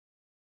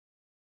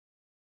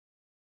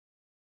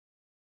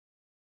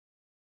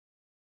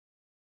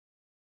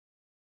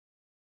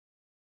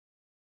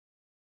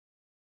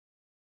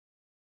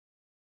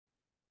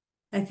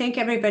I think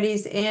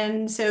everybody's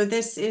in. So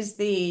this is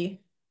the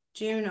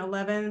June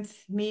 11th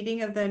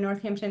meeting of the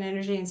Northampton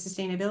Energy and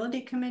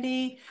Sustainability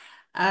Committee.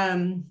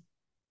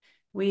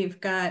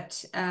 We've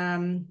got,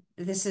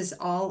 this is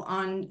all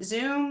on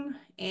Zoom.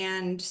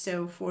 And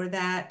so for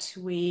that,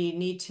 we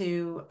need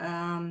to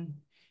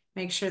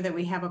make sure that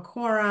we have a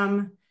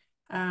quorum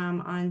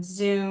on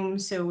Zoom.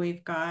 So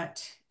we've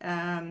got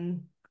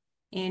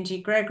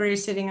Angie Gregory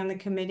sitting on the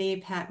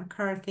committee, Pat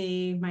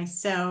McCarthy,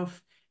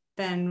 myself,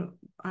 Ben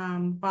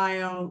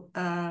Weil,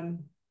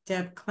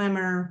 Deb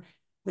Clemmer,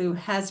 Lou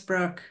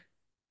Hasbrook,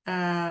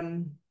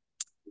 and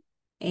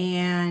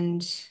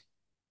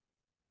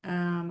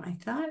I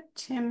thought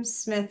Tim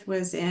Smith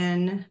was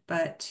in,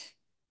 but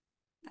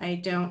I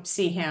don't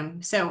see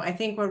him. So I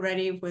think we're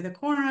ready with a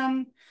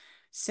quorum.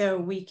 So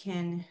we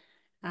can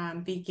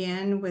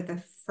begin with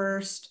the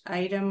first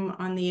item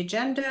on the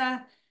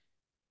agenda,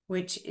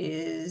 which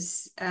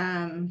is,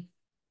 hang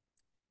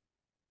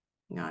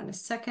on a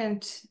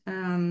second.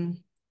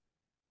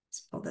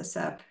 Let's pull this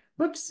up.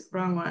 Whoops,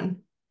 wrong one.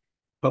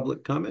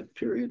 Public comment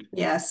period?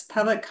 Yes,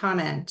 public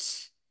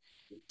comment.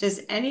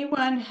 Does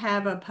anyone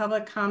have a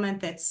public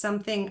comment that's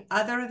something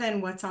other than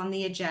what's on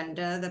the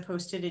agenda, the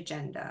posted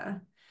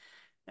agenda?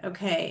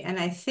 Okay, and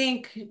I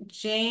think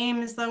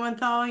James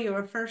Lowenthal, you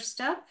were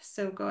first up,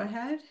 so go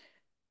ahead.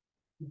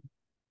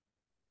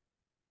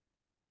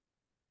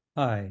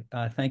 Hi,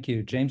 thank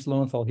you. James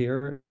Lowenthal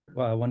here,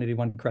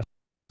 181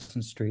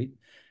 Crescent Street.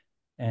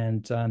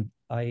 And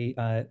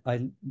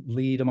I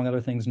lead, among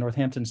other things,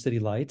 Northampton City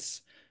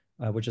Lights,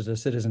 which is a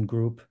citizen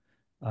group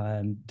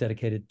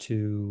dedicated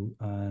to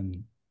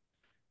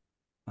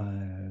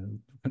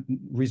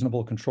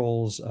reasonable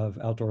controls of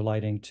outdoor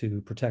lighting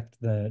to protect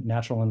the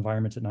natural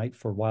environment at night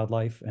for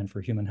wildlife and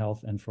for human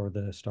health and for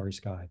the starry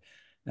sky.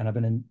 And I've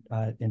been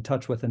in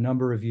touch with a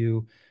number of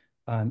you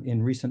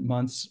in recent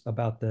months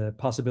about the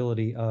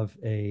possibility of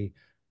a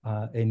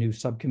new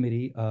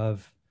subcommittee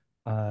of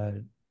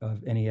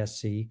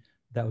NESC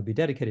that would be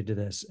dedicated to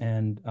this.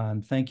 And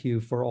thank you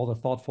for all the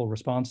thoughtful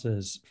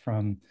responses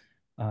from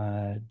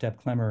Deb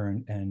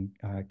Clemmer and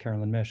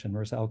Carolyn Mish and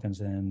Marissa Elkins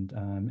and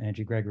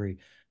Angie Gregory.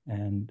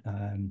 And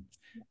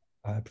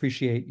I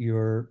appreciate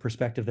your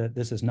perspective that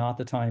this is not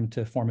the time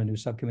to form a new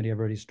subcommittee. I've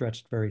already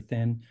stretched very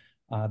thin.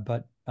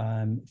 But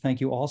thank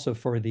you also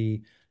for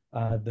the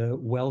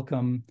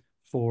welcome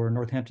for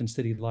Northampton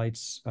City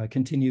Lights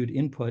continued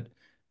input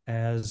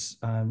as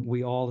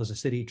we all as a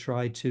city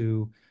try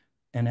to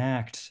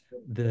enact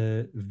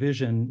the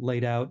vision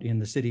laid out in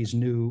the city's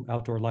new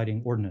outdoor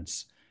lighting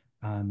ordinance,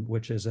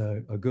 which is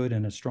a good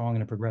and a strong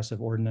and a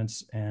progressive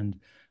ordinance. And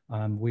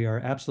we are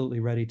absolutely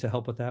ready to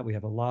help with that. We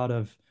have a lot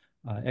of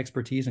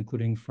expertise,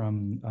 including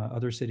from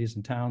other cities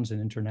and towns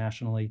and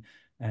internationally.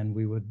 And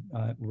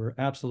we're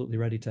absolutely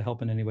ready to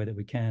help in any way that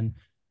we can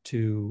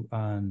to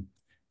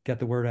get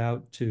the word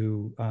out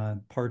to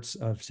parts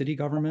of city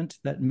government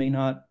that may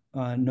not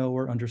know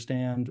or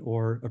understand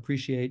or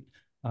appreciate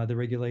the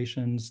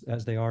regulations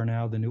as they are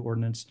now, the new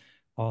ordinance.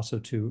 Also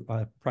to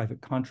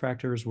private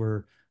contractors.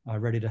 We're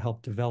ready to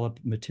help develop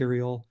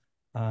material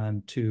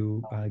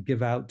to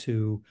give out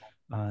to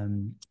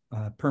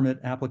permit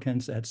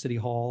applicants at City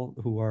Hall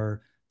who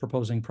are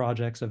proposing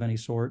projects of any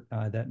sort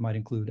that might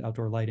include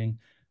outdoor lighting.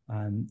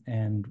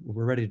 And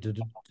we're ready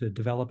to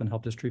develop and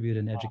help distribute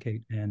and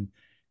educate, and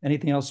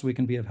anything else we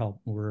can be of help,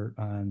 we're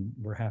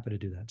happy to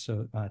do that.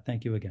 So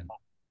thank you again.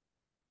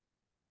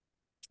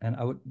 And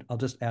I'll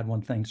just add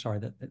one thing. Sorry,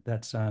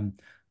 that's I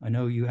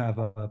know you have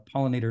a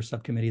pollinator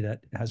subcommittee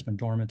that has been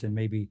dormant and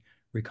may be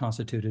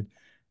reconstituted,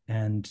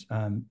 and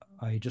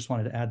I just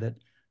wanted to add that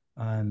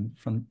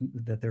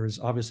that there is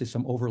obviously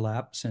some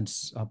overlap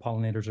since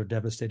pollinators are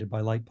devastated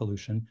by light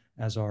pollution,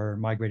 as are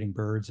migrating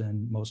birds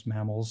and most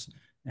mammals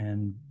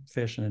and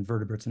fish and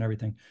invertebrates and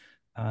everything.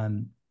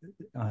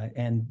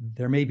 And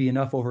there may be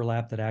enough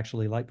overlap that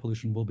actually light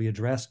pollution will be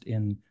addressed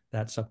in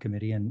that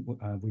subcommittee, and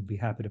we'd be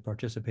happy to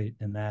participate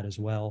in that as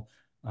well.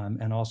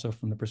 And also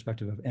from the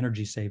perspective of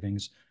energy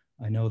savings,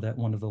 I know that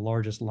one of the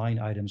largest line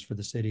items for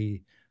the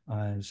city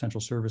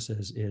central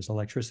services is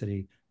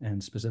electricity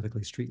and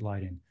specifically street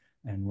lighting.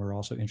 And we're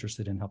also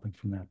interested in helping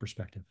from that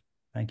perspective.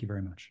 Thank you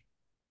very much.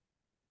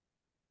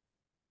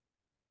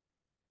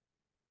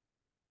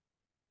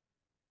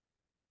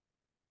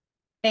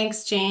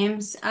 Thanks,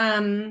 James.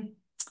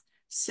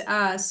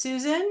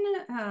 Susan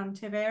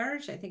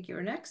Tiverge, I think you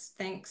were next.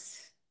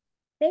 Thanks.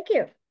 Thank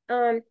you.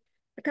 A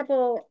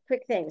couple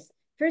quick things.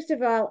 First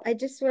of all, I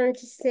just wanted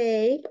to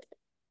say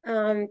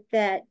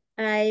that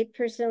I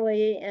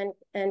personally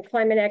and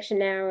Climate Action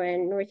Now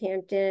and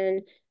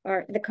Northampton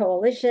are the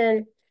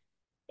coalition.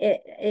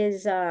 It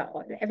is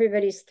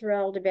everybody's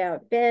thrilled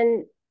about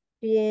Ben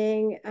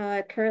being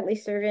currently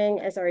serving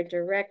as our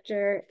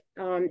director,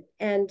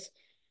 and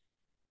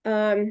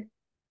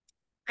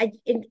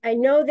I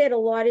know that a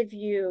lot of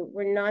you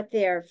were not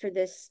there for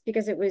this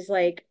because it was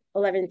like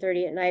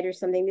 11:30 at night or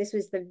something. This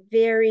was the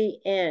very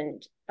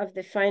end of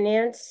the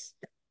finance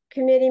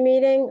committee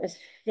meeting,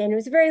 and it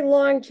was a very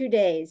long 2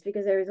 days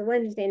because there was a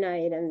Wednesday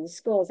night and the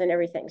schools and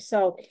everything.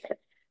 So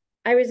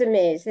I was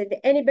amazed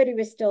that anybody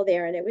was still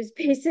there, and it was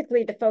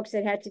basically the folks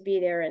that had to be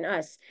there and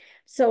us.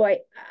 So I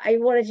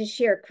wanted to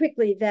share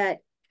quickly that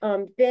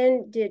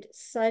Ben did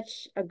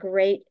such a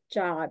great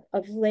job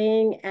of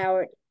laying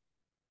out,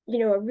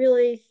 a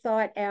really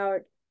thought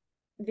out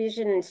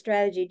vision and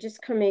strategy,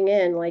 just coming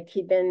in like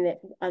he'd been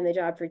on the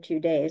job for 2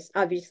 days.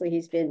 Obviously,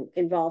 he's been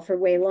involved for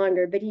way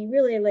longer, but he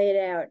really laid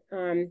out,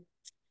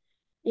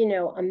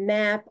 a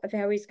map of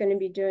how he's going to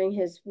be doing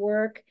his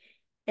work,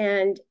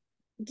 and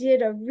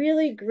did a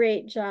really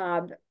great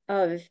job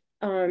of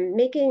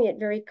making it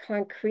very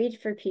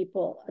concrete for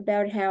people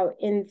about how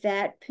in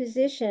that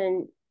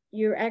position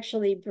you're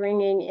actually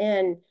bringing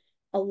in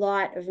a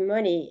lot of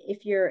money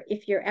if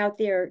you're out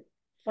there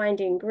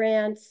finding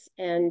grants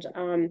and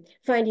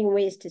finding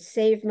ways to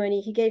save money.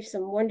 He gave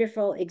some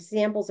wonderful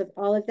examples of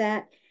all of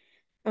that.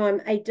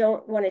 I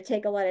don't want to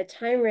take a lot of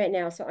time right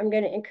now, so I'm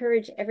going to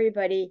encourage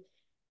everybody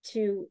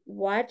to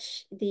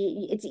watch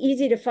it's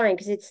easy to find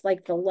because it's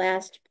like the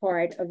last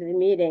part of the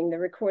meeting, the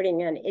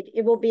recording, and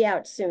it will be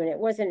out soon. It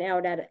wasn't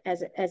out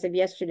as of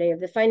yesterday, of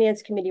the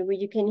Finance Committee, where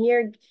you can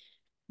hear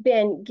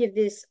Ben give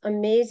this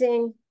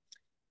amazing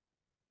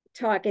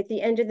talk at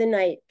the end of the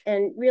night.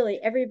 And really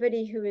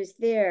everybody who was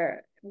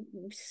there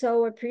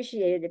so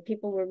appreciated it.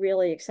 People were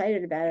really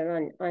excited about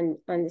it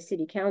on the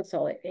city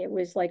council. It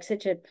was like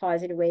such a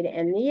positive way to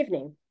end the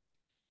evening.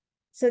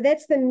 So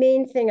that's the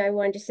main thing I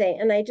wanted to say.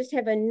 And I just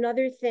have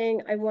another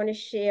thing I want to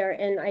share.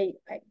 And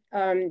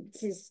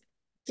this is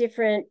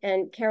different.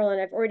 And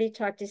Carolyn, I've already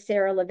talked to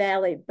Sarah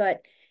LaValle,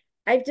 but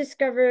I've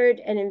discovered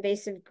an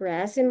invasive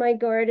grass in my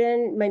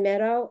garden, my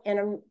meadow, and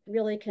I'm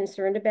really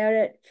concerned about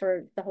it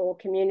for the whole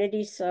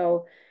community.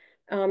 So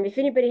if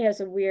anybody has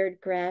a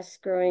weird grass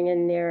growing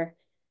in their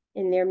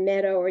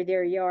meadow or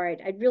their yard,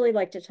 I'd really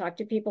like to talk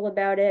to people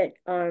about it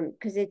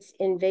because it's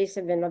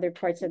invasive in other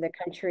parts of the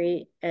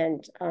country.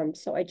 And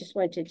so I just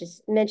wanted to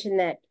just mention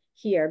that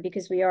here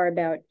because we are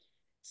about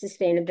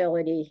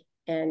sustainability,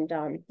 and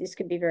this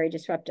could be very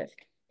disruptive.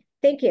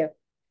 Thank you.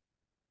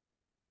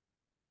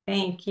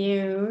 Thank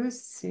you,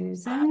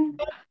 Susan.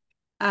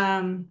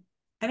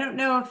 I don't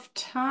know if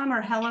Tom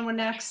or Helen were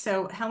next.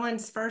 So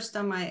Helen's first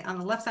on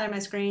the left side of my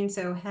screen.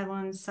 So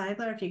Helen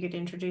Seidler, if you could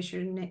introduce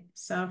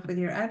yourself with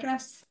your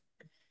address.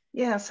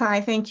 Yes,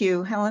 hi, thank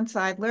you. Helen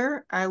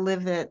Seidler. I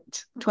live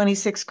at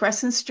 26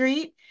 Crescent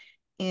Street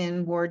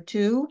in Ward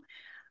 2.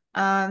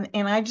 And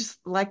I just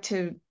like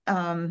to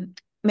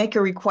make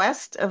a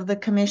request of the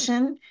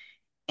commission.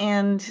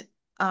 And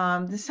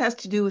this has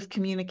to do with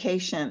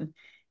communication.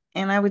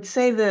 And I would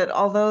say that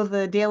although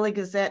the Daily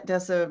Gazette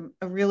does a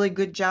really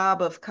good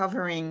job of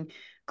covering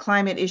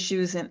climate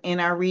issues in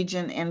our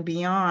region and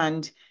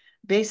beyond,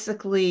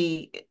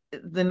 basically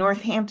the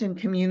Northampton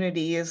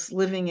community is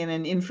living in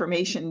an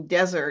information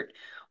desert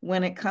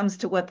when it comes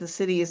to what the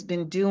city has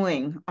been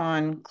doing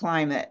on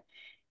climate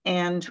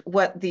and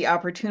what the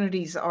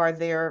opportunities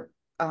are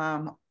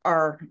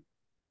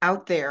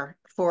out there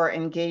for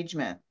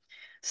engagement.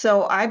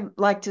 So I'd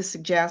like to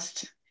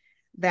suggest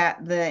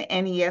that the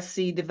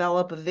NESC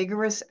develop a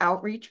vigorous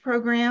outreach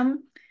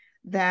program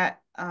that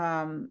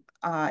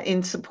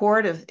in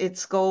support of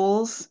its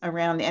goals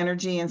around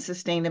energy and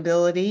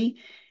sustainability,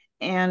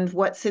 and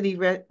what city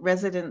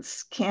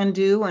residents can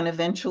do and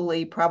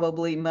eventually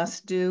probably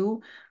must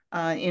do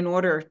in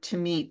order to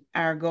meet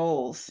our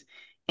goals.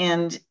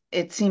 And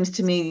it seems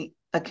to me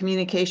a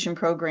communication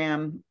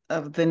program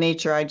of the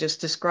nature I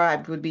just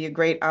described would be a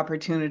great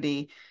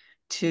opportunity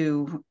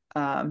to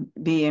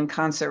be in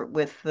concert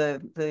with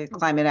the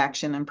Climate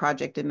Action and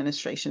Project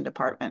Administration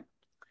Department.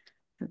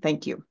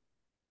 Thank you.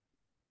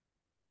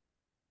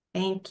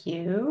 Thank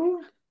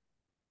you.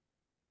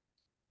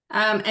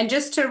 And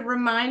just to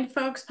remind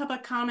folks,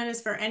 public comment is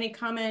for any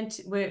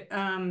comment, but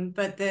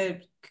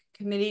the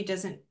committee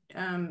doesn't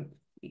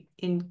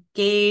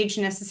engage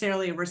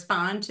necessarily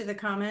respond to the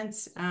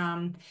comments.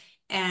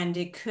 And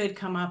it could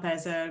come up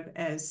as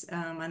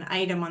an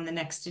item on the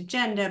next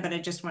agenda, but I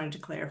just wanted to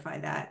clarify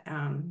that.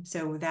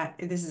 So that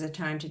this is a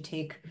time to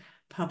take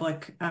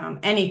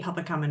any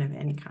public comment of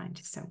any kind.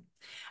 So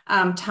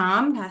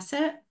Tom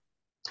Bassett.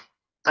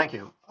 Thank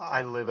you.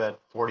 I live at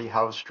 40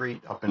 House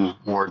Street up in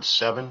Ward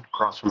 7,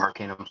 across from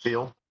Arcanum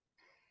Field.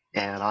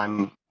 And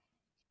I'm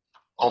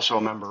also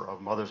a member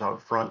of Mothers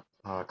Out Front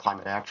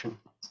Climate Action.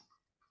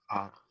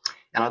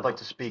 And I'd like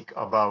to speak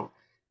about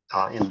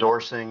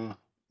endorsing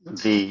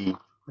the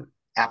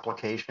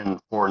application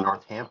for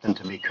Northampton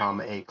to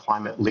become a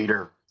climate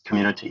leader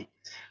community.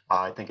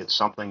 I think it's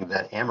something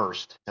that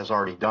Amherst has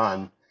already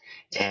done,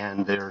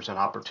 and there's an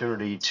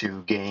opportunity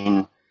to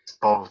gain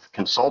both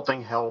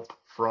consulting help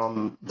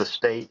from the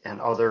state and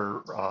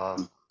other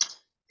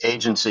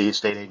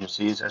state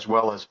agencies, as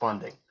well as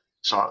funding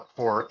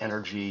for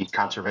energy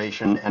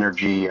conservation,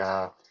 energy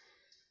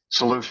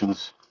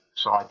solutions.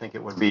 So I think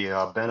it would be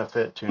a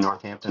benefit to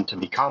Northampton to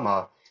become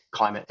a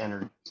climate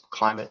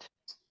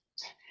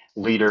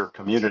leader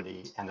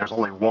community. And there's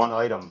only one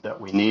item that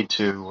we need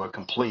to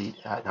complete.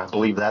 And I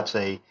believe that's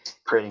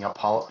creating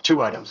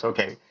two items.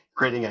 Okay,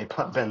 creating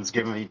Ben's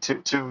giving me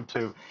two.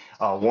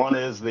 One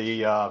is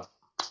the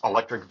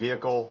electric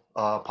vehicle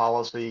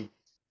policy,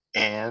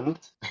 and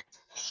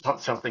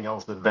something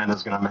else that Ben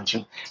is going to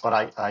mention.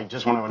 But I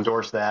just want to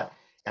endorse that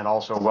and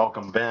also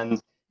welcome Ben.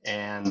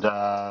 And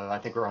I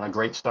think we're on a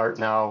great start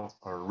now,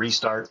 or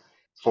restart,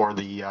 for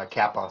the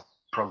Kappa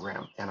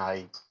program. And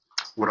I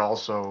would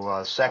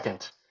also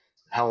second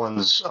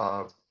Helen's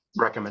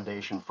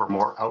recommendation for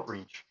more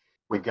outreach.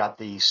 We've got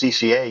the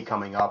CCA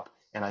coming up,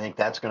 and I think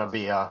that's going to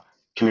be a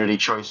community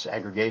choice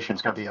aggregation.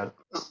 It's going to be a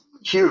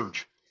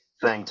huge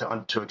thing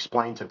to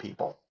explain to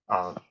people.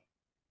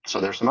 So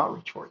there's some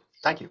outreach for you.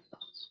 Thank you.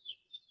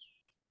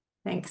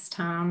 Thanks,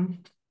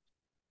 Tom.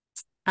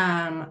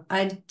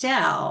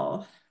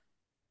 Adele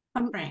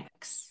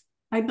Franks.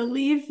 I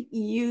believe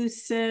you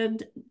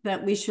said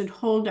that we should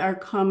hold our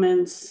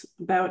comments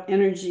about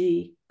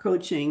energy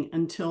coaching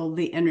until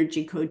the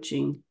energy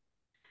coaching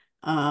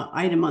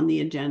item on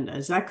the agenda.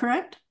 Is that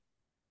correct?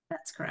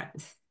 That's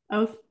correct.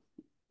 Oh,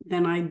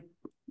 then I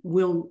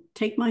will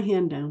take my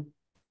hand down.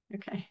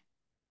 Okay,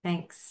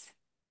 thanks.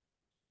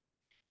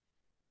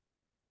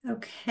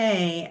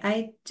 Okay,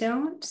 I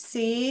don't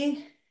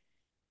see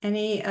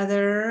any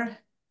other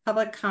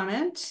public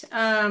comment.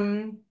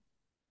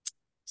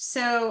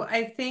 So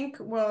I think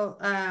we'll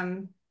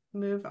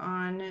move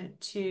on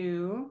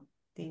to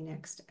the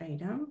next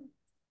item.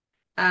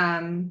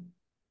 And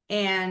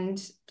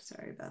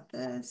sorry about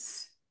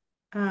this.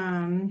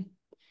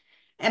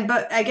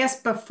 But I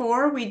guess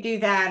before we do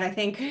that, I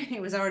think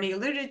it was already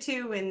alluded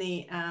to in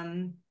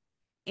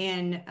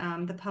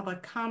the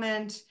public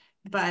comment,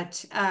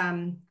 but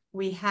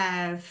we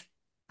have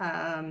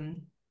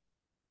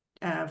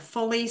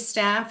fully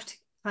staffed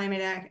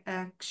climate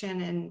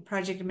action and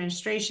project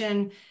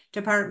administration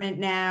department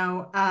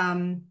now.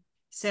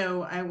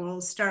 So I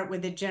will start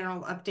with the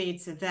general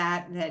updates of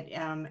that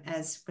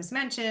as was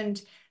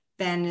mentioned,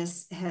 Ben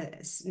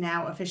has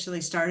now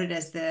officially started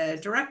as the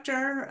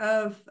director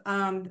of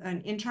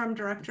an interim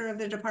director of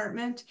the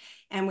department.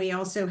 And we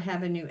also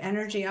have a new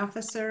energy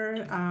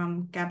officer.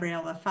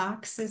 Gabriella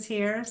Fox is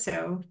here,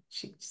 so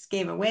she just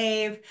gave a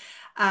wave.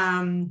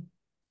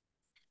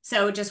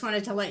 So just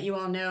wanted to let you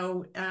all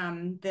know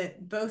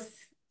that both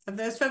of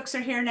those folks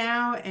are here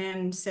now.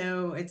 And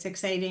so it's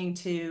exciting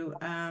to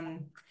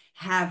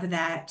have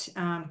that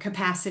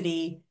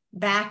capacity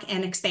back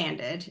and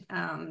expanded.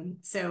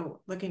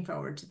 So looking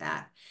forward to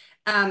that.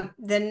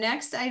 The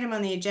next item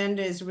on the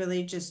agenda is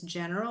really just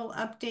general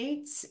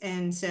updates.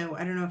 And so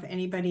I don't know if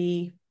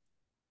anybody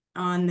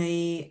on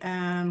the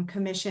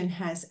commission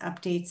has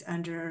updates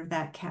under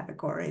that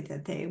category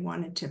that they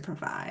wanted to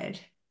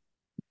provide.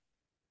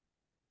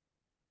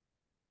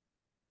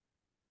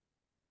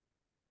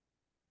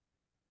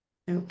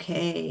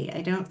 Okay,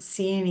 I don't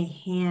see any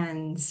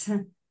hands.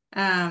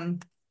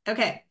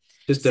 Okay.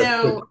 Just a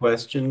quick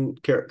question,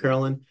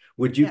 Carolyn.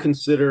 Would you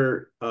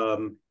consider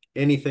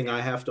anything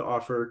I have to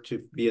offer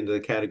to be into the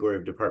category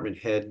of department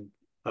head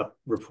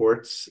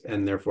reports,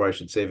 and therefore I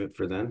should save it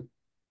for then?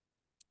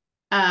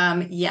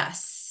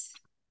 Yes.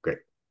 Great.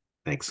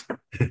 Thanks.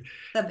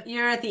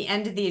 You're at the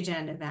end of the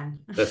agenda, Ben.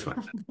 That's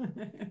fine.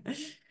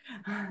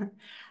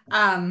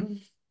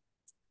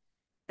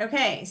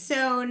 Okay,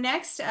 so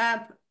next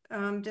up,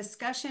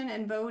 discussion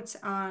and votes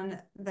on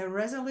the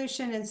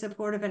resolution in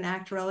support of an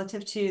act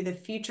relative to the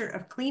future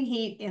of clean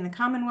heat in the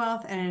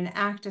Commonwealth and an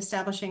act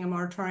establishing a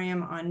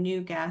moratorium on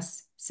new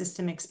gas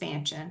system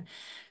expansion.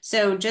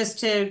 So just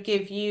to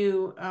give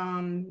you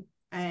an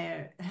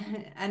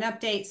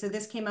update, so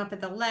this came up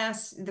at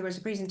there was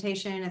a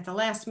presentation at the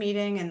last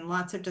meeting and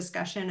lots of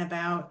discussion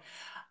about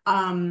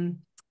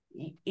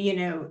you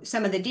know,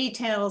 some of the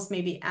details,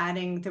 maybe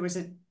there was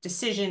a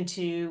decision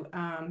to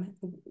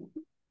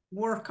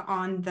work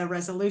on the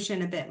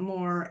resolution a bit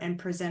more and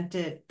present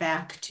it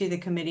back to the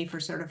committee for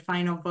sort of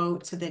final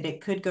vote so that it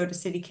could go to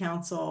city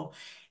council,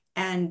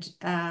 and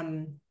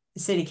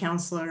city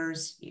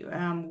councilors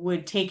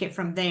would take it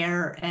from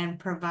there and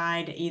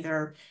provide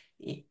either,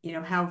 you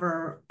know,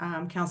 however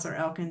Councilor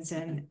Elkins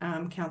and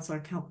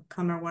Councilor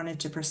Clemmer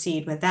wanted to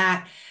proceed with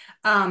that.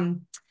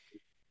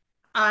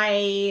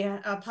 I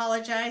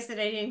apologize that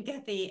I didn't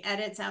get the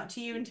edits out to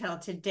you until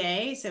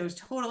today, so it was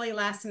totally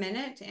last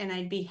minute, and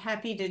I'd be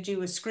happy to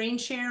do a screen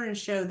share and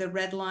show the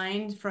red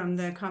line from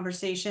the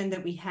conversation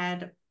that we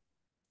had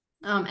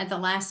at the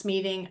last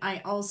meeting.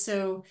 I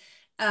also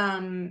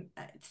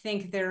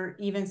think there are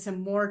even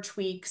some more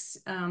tweaks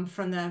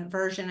from the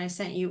version I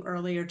sent you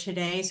earlier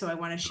today, so I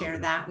want to share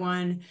that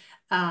one.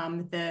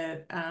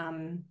 The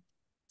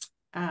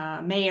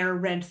mayor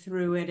read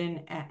through it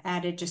and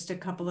added just a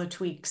couple of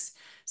tweaks.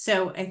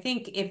 So I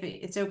think if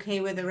it's okay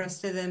with the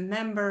rest of the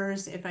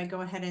members, if I go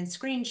ahead and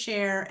screen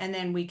share, and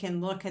then we can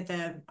look at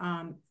the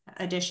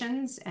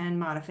additions and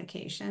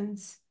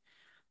modifications.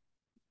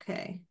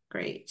 Okay,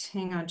 great.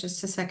 Hang on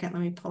just a second.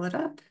 Let me pull it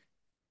up.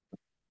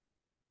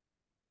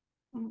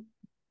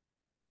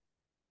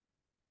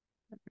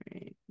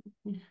 Great.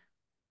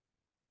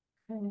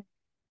 Okay.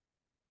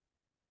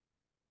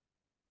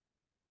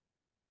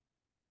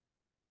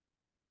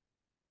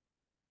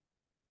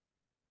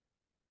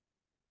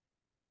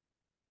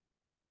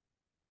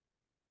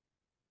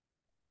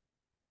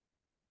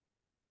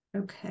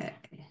 Okay.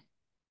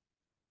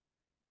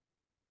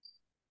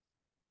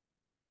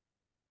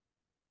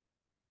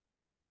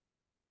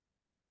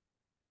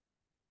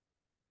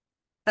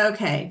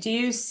 Okay, do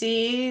you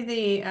see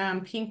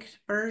the pink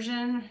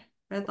version,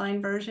 red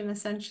line version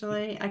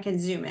essentially? I can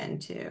zoom in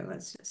too.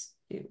 Let's just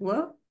do,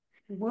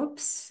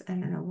 whoops. I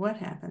don't know what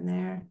happened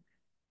there.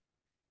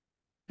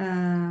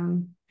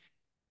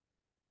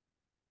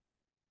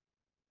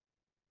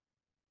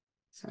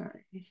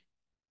 Sorry.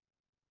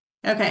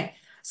 Okay,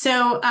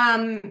 so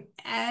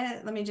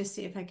let me just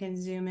see if I can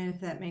zoom in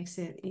if that makes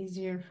it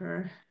easier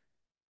for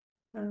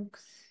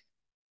folks.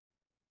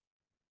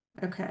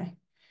 Okay.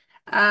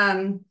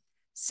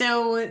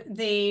 So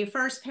the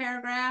first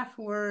paragraph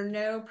were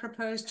no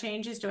proposed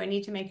changes. Do I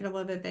need to make it a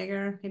little bit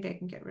bigger? Maybe I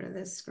can get rid of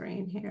this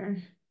screen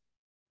here.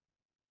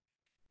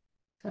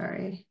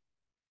 Sorry.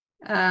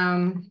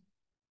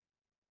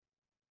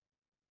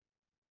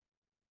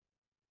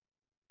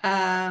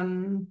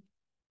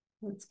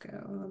 Let's go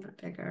a little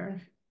bit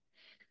bigger.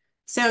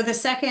 So the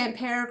second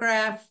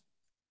paragraph,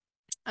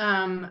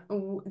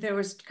 there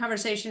was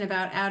conversation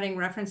about adding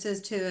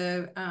references to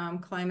the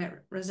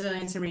climate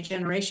resilience and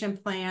regeneration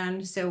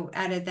plan. So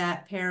added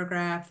that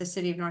paragraph, the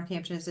city of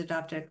Northampton has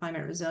adopted a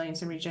climate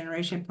resilience and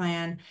regeneration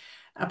plan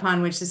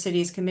upon which the city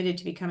is committed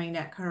to becoming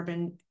net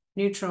carbon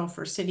neutral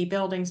for city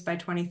buildings by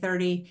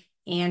 2030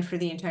 and for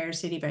the entire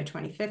city by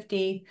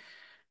 2050.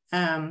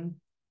 And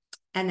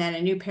then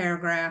a new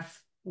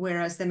paragraph,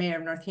 whereas the mayor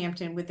of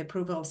Northampton, with the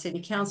approval of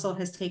city council,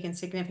 has taken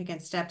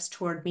significant steps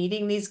toward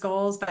meeting these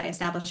goals by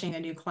establishing a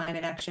new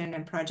climate action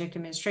and project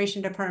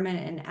administration department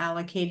and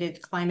allocated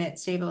climate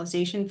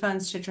stabilization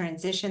funds to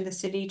transition the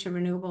city to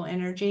renewable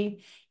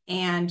energy.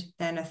 And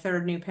then a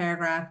third new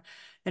paragraph,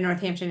 the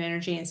Northampton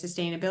Energy and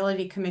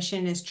Sustainability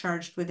Commission is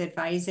charged with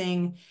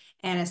advising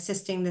and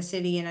assisting the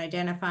city in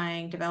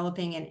identifying,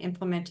 developing, and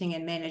implementing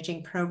and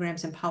managing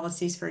programs and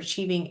policies for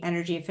achieving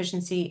energy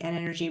efficiency and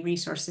energy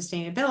resource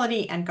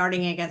sustainability and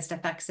guarding against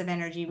effects of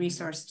energy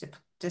resource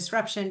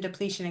disruption,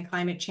 depletion, and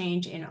climate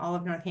change in all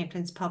of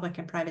Northampton's public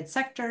and private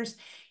sectors.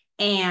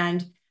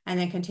 And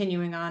then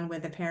continuing on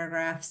with the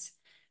paragraphs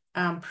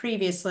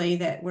previously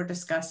that were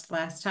discussed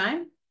last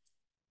time.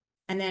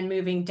 And then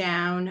moving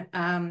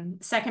down,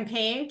 second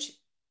page,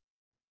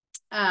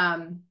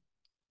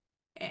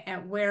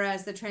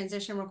 whereas the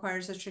transition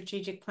requires a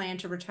strategic plan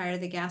to retire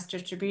the gas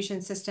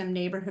distribution system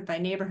neighborhood by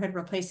neighborhood,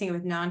 replacing it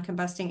with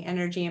non-combusting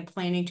energy and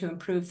planning to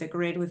improve the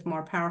grid with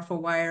more powerful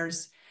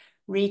wires,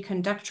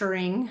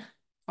 reconductoring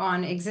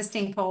on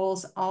existing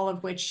poles, all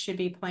of which should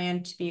be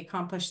planned to be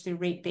accomplished through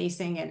rate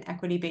basing and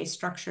equity-based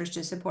structures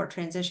to support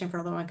transition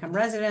for low-income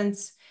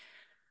residents.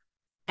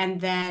 And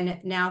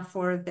then now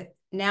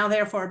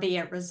therefore be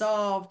it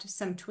resolved,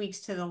 some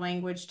tweaks to the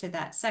language to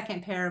that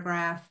second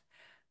paragraph,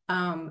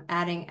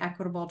 adding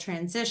equitable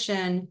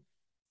transition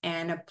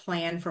and a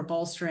plan for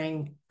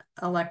bolstering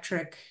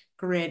electric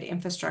grid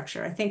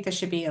infrastructure. I think this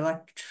should be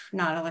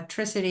not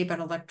electricity, but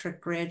electric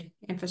grid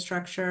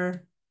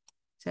infrastructure.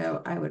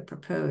 So I would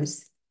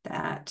propose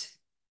that.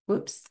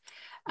 Whoops.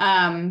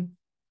 And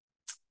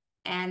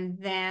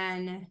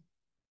then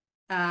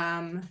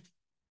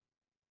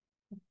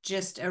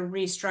just a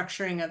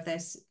restructuring of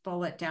this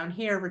bullet down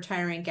here,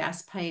 retiring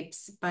gas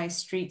pipes by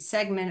street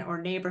segment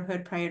or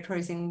neighborhood,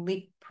 prioritizing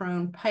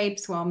leak-prone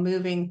pipes while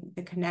moving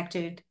the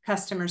connected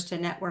customers to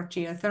network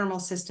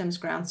geothermal systems,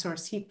 ground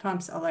source heat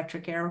pumps,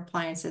 electric air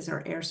appliances,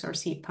 or air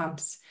source heat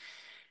pumps.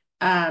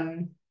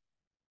 And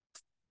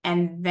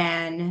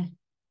then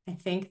I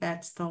think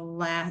that's the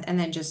last, and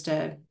then just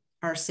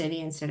our city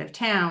instead of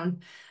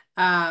town.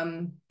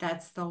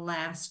 That's the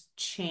last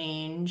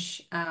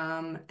change.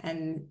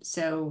 And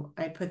so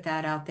I put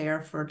that out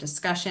there for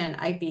discussion.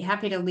 I'd be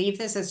happy to leave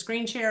this as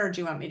screen share, or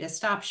do you want me to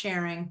stop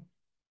sharing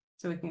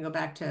so we can go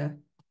back to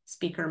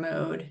speaker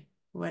mode,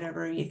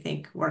 whatever you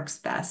think works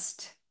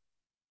best.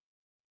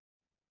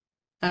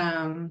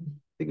 I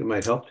think it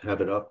might help to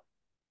have it up.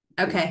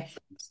 Okay.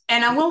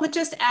 And I will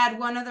just add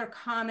one other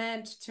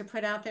comment to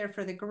put out there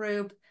for the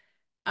group.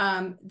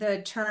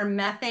 The term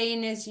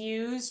methane is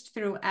used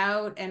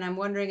throughout, and I'm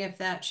wondering if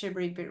that should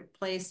be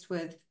replaced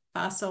with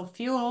fossil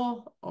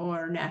fuel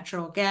or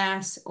natural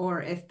gas,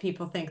 or if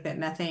people think that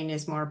methane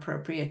is more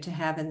appropriate to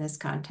have in this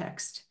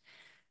context.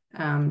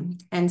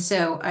 And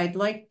so I'd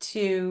like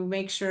to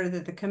make sure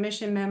that the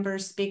commission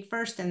members speak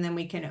first, and then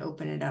we can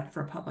open it up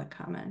for public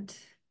comment.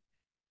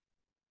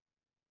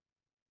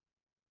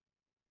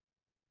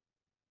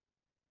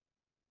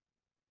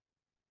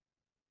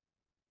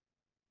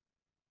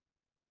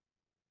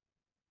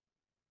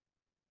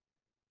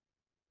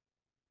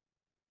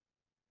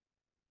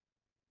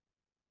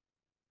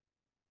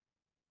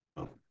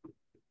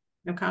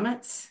 No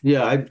comments?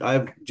 Yeah, I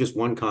have just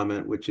one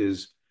comment, which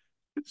is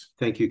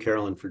thank you,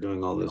 Carolyn, for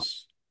doing all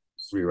this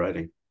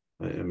rewriting.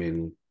 I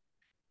mean,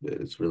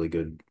 it's really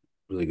good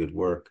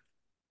work.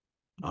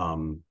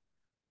 I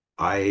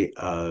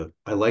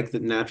like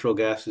that natural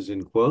gas is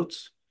in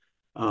quotes.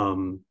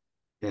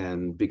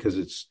 And because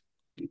it's,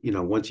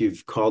 once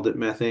you've called it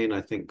methane, I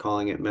think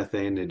calling it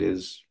methane, it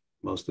is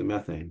mostly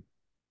methane.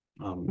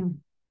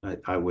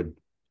 I would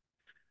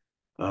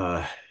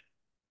I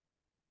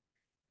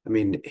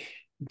mean,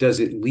 does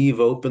it leave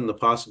open the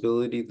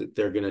possibility that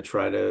they're going to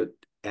try to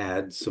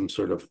add some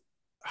sort of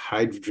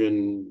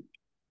hydrogen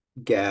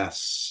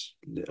gas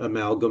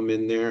amalgam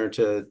in there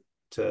to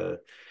the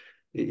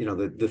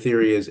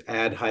theory is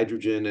add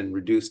hydrogen and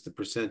reduce the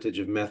percentage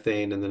of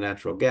methane in the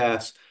natural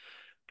gas.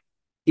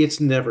 It's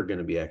never going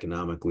to be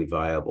economically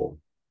viable.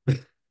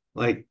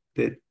 Like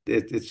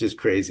it's just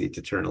crazy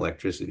to turn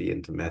electricity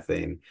into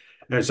methane,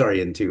 or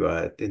sorry,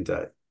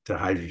 into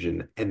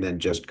hydrogen and then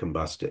just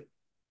combust it.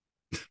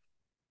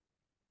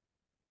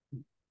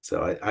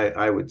 So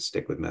I would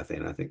stick with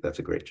methane. I think that's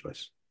a great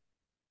choice.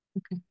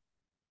 Okay.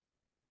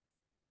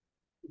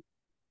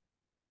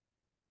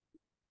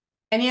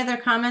 Any other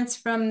comments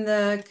from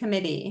the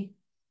committee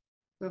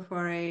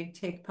before I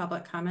take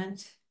public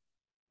comment?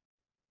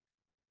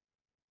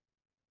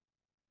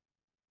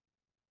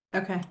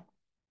 Okay.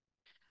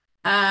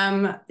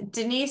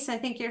 Denise, I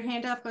think your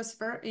hand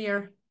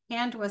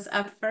was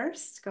up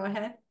first. Go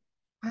ahead.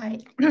 Hi.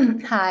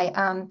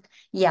 Hi.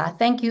 Yeah,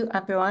 thank you,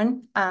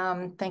 everyone.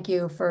 Thank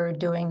you for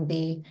doing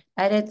the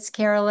edits,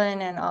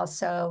 Carolyn, and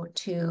also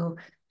to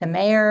the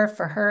mayor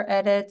for her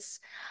edits.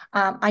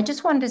 I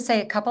just wanted to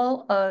say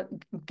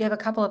give a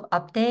couple of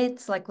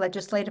updates, like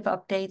legislative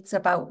updates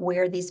about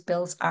where these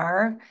bills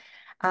are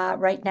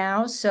right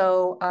now.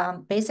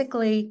 So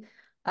basically,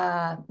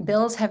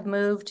 bills have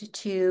moved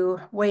to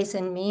Ways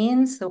and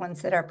Means, the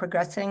ones that are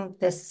progressing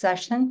this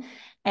session,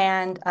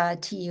 and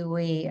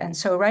TUE. And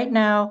so right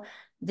now,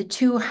 the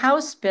two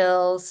House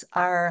bills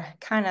are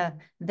kind of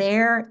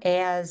there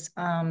as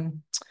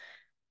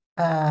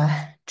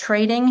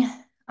trading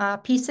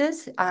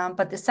pieces,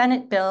 but the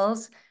Senate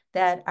bills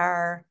that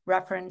are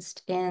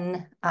referenced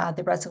in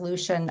the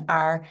resolution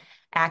are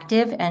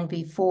active and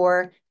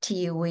before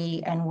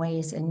TUE and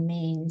Ways and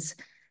Means.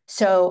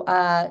 So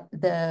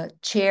the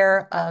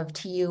chair of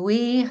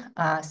TUE,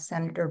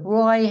 Senator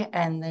Roy,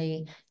 and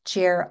the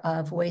chair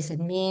of Ways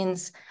and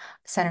Means,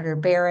 Senator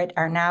Barrett,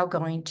 are now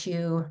going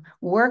to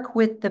work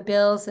with the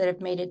bills that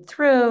have made it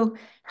through,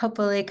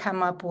 hopefully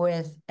come up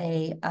with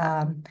a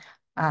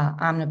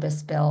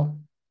omnibus bill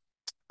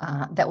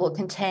that will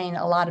contain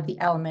a lot of the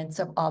elements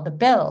of all the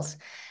bills.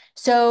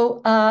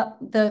 So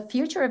the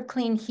Future of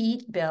Clean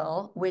Heat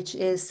bill, which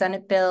is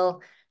Senate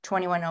Bill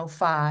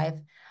 2105,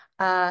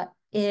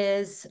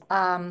 is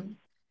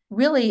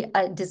really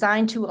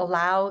designed to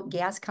allow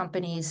gas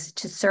companies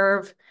to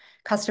serve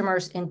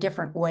customers in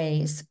different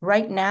ways.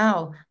 Right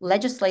now,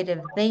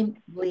 legislatively,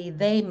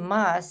 they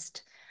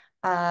must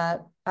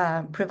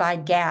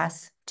provide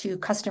gas to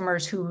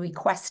customers who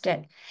request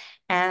it.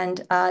 And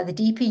the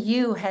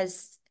DPU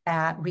has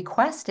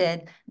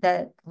requested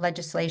that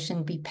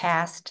legislation be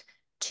passed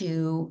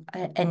to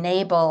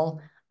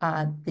enable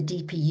the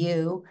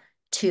DPU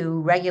to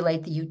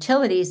regulate the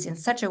utilities in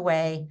such a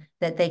way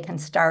that they can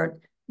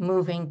start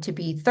moving to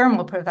be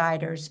thermal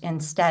providers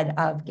instead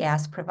of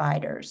gas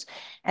providers.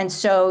 And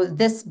so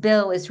this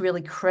bill is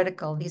really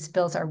critical. These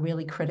bills are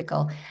really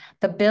critical.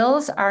 The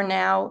bills are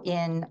now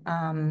in,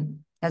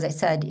 as I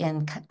said,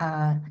 in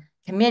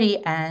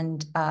committee,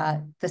 and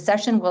the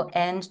session will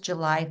end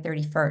July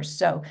 31st.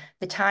 So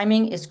the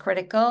timing is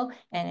critical.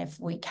 And if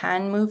we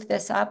can move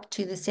this up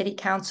to the city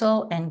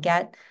council and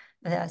get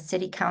the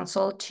city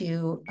council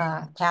to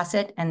pass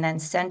it and then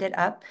send it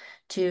up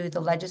to the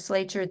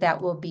legislature,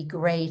 that will be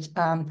great.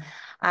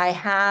 I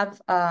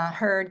have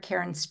heard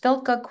Karen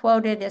Spilka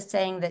quoted as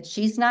saying that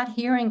she's not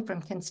hearing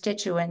from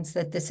constituents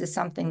that this is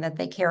something that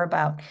they care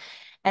about.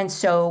 And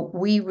so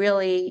we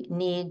really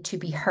need to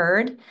be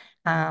heard.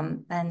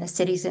 And the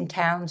cities and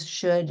towns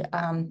should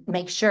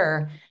make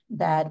sure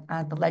that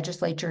the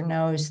legislature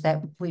knows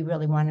that we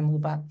really want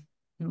to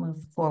move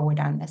forward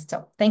on this.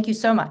 So thank you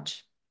so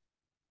much.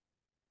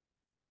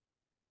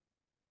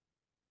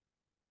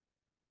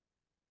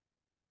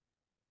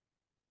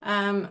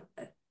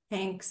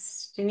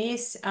 Thanks,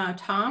 Denise.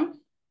 Tom?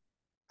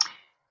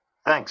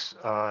 Thanks.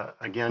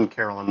 Again,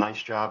 Carolyn,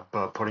 nice job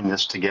putting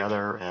this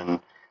together and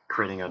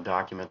creating a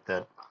document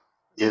that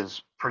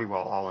is pretty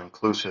well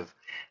all-inclusive.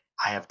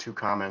 I have two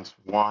comments.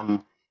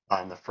 One,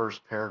 in the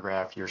first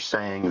paragraph, you're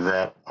saying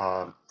that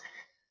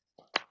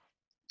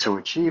to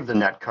achieve the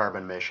net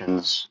carbon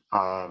emissions,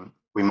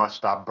 we must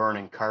stop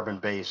burning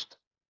carbon-based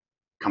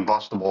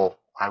combustible,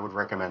 I would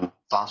recommend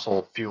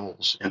fossil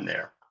fuels in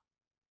there.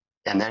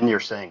 And then you're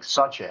saying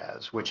such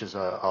as, which is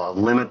a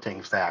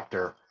limiting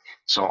factor.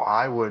 So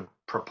I would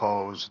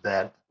propose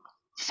that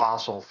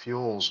fossil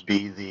fuels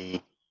be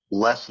the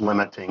less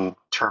limiting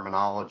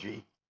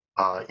terminology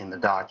in the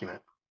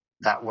document.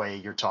 That way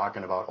you're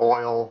talking about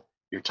oil,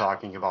 you're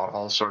talking about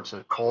all sorts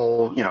of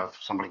coal, if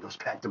somebody goes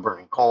back to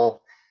burning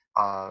coal,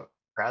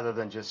 rather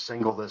than just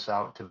single this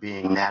out to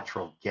being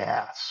natural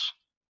gas.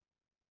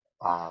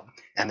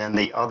 And then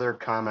the other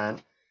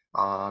comment,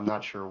 I'm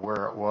not sure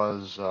where it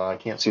was, I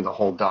can't see the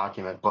whole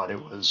document, but it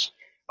was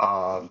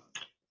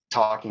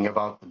talking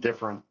about the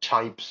different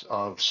types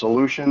of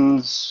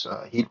solutions,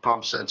 heat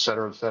pumps, et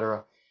cetera, et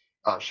cetera.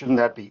 Shouldn't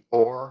that be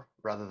or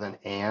rather than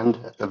and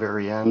at the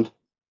very end?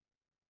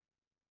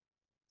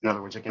 In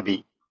other words, it can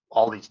be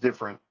all these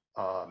different,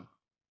 I'm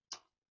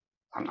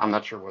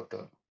not sure where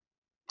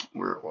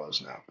it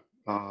was now.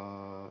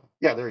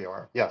 Yeah, there you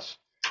are. Yes,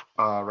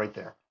 right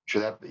there.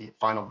 Should that be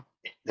final,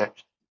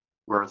 that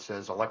where it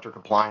says electric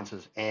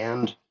appliances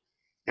and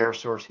air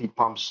source heat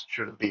pumps,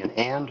 should it be an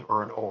and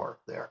or an or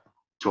there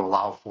to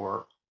allow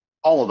for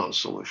all of those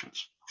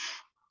solutions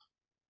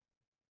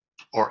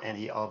or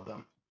any of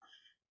them?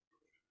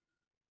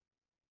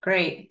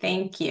 Great,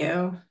 thank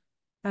you.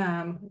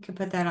 We could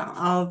put that on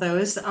all of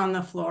those on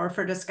the floor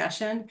for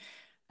discussion.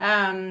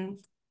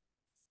 Thanks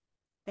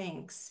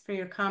for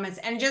your comments.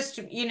 And just,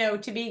 to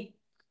be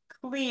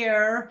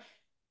clear,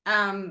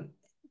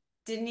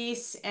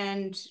 Denise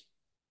and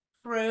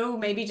Prue,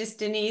 maybe just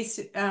Denise,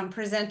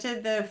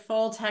 presented the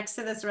full text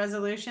of this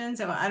resolution.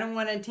 So I don't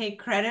want to take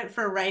credit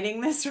for writing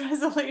this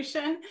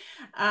resolution.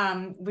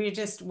 I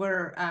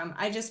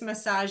just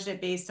massaged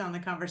it based on the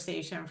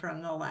conversation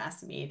from the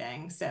last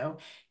meeting. So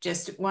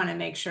just want to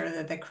make sure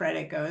that the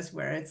credit goes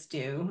where it's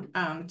due,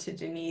 to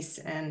Denise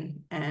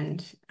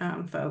and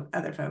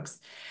other folks.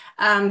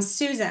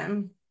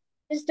 Susan.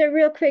 Just a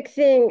real quick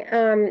thing,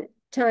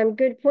 Tom,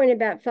 good point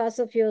about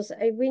fossil fuels.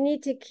 We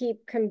need to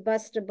keep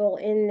combustible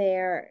in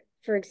there.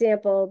 For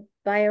example,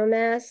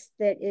 biomass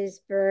that is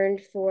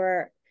burned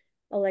for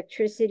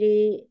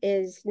electricity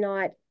is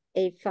not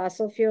a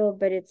fossil fuel,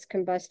 but it's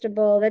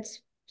combustible.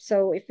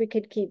 So if we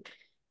could keep,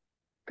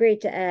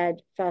 great to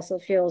add fossil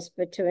fuels,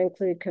 but to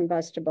include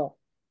combustible.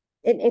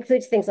 It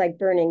includes things like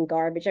burning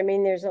garbage. I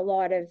mean, there's a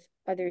lot of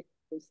other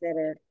things that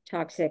are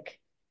toxic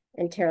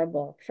and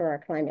terrible for our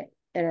climate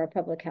and our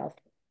public health.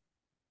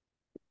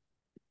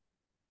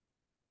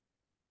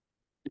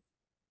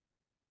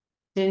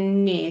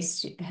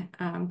 Denise,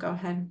 go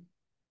ahead.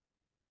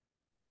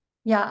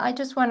 Yeah, I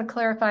just want to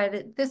clarify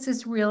that this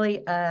is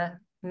really a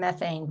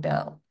methane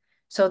bill.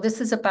 So this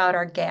is about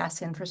our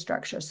gas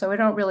infrastructure. So we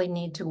don't really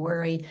need to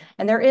worry.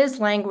 And there is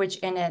language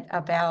in it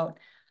about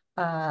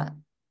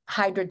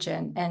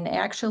hydrogen, and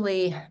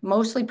actually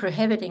mostly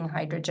prohibiting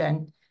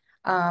hydrogen,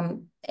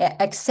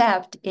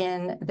 except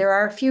there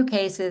are a few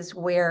cases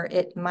where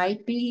it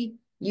might be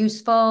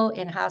useful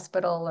in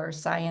hospital or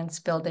science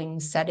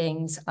building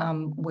settings,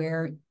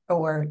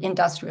 or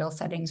industrial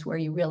settings where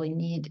you really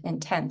need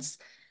intense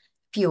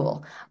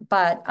fuel,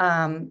 but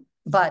as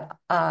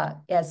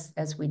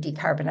we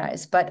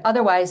decarbonize. But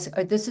otherwise,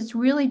 this is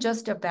really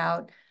just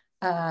about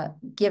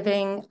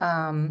giving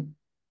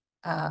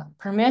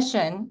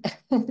permission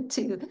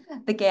to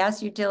the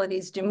gas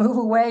utilities to move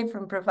away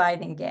from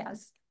providing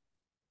gas.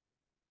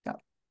 So.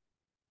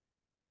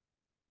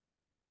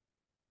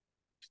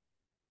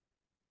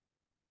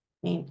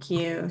 Thank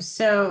you.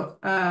 So,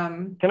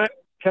 can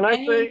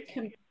I say,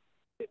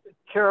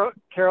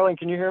 Carolyn,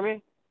 can you hear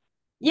me?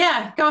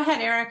 Yeah, go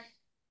ahead, Eric.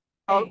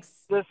 Thanks.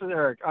 Oh, this is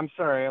Eric. I'm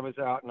sorry, I was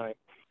out and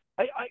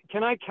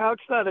can I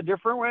couch that a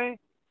different way?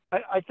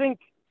 I think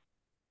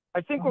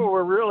what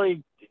we're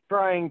really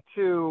trying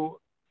to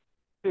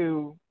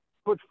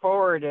put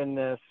forward in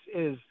this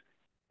is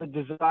the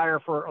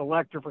desire for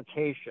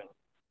electrification.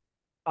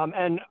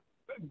 And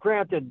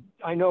granted,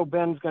 I know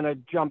Ben's going to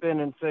jump in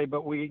and say,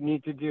 but we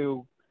need to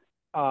do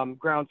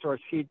ground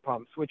source heat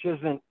pumps, which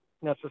isn't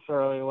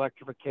necessarily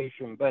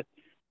electrification. But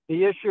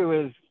the issue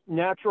is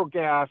natural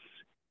gas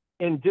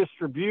in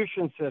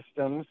distribution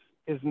systems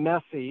is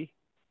messy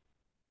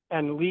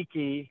and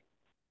leaky,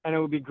 and it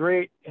would be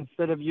great,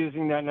 instead of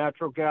using that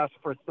natural gas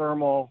for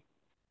thermal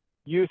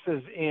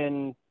uses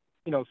in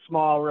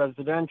small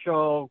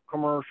residential,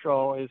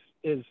 commercial,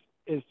 is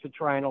to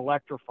try and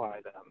electrify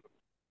them.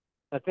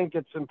 I think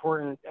it's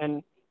important,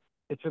 and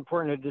it's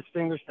important to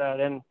distinguish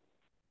that. And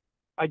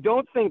I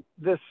don't think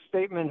this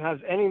statement has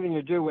anything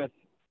to do with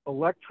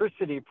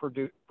electricity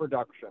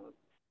production.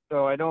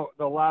 So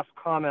the last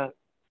comment,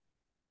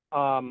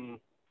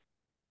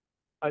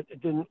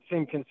 it didn't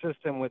seem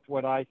consistent with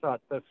what I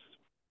thought this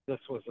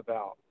was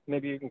about.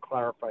 Maybe you can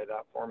clarify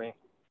that for me.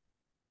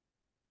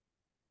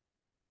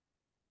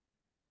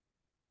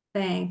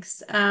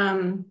 Thanks.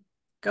 Go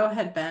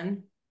ahead,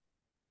 Ben.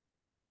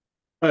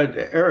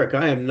 Eric,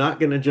 I am not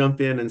going to jump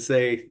in and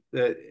say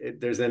that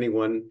there's any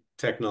one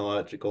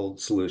technological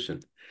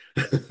solution.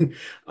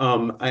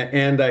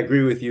 And I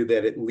agree with you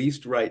that at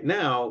least right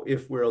now,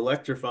 if we're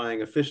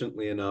electrifying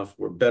efficiently enough,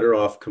 we're better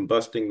off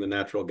combusting the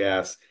natural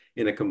gas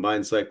in a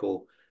combined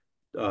cycle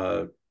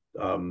power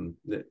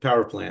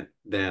plant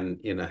than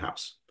in a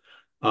house.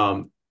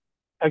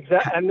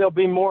 Exactly, and there'll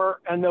be more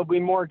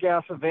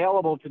gas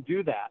available to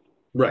do that.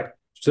 Right.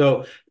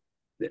 So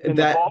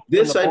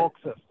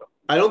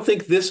I don't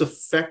think this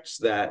affects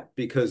that,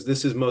 because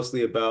this is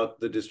mostly about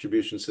the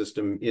distribution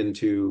system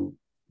into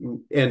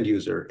end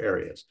user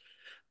areas.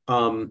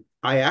 I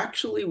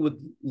actually would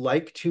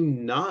like to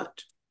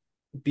not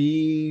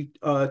be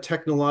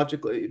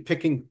technologically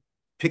picking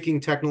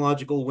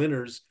technological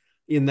winners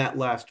in that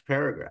last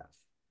paragraph,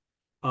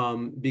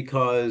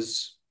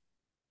 because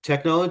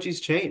technologies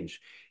change.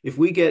 If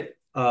we get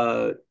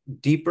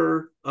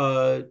deeper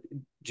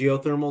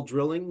geothermal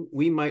drilling,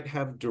 we might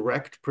have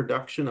direct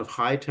production of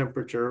high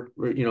temperature,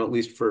 at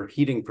least for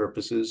heating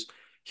purposes,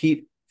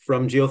 heat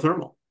from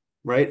geothermal.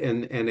 right?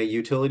 And a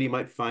utility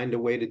might find a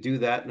way to do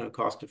that in a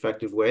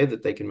cost-effective way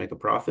that they can make a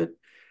profit.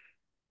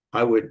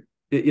 I would,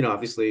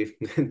 obviously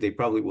they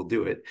probably will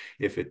do it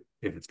if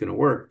it's going to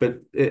work, but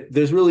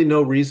there's really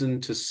no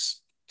reason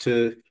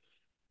to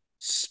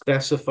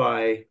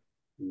specify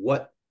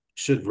what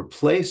should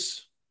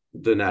replace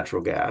the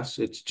natural gas.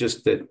 It's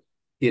just that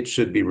it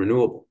should be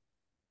renewable.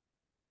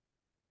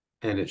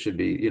 And it should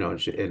be,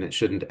 and it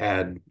shouldn't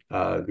add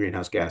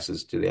greenhouse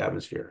gases to the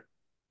atmosphere.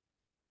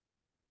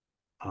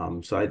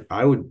 So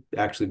I would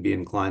actually be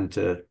inclined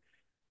to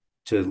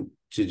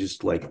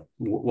just like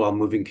while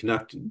moving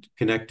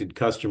connected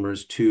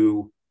customers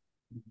to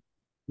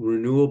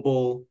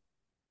renewable,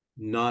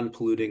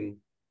 non-polluting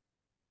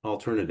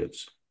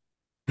alternatives.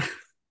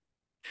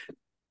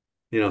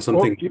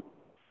 Something.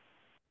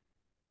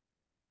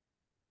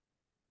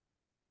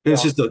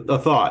 It's just a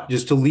thought,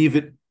 just to leave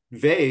it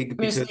vague,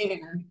 because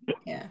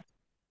yeah.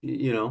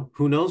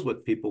 Who knows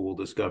what people will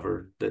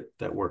discover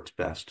that works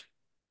best.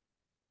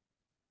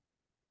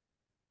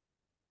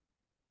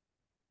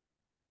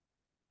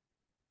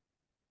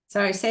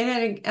 Sorry, say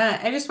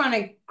that. I just want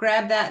to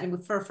grab that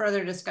for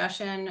further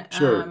discussion.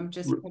 Sure.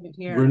 Just put it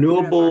here.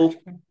 Renewable,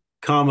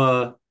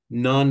 comma,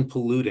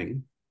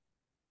 non-polluting.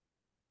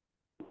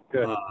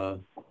 Good.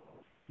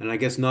 And I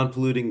guess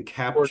non-polluting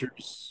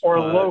captures or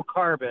low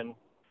carbon.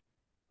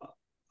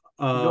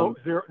 No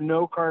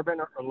carbon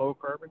or low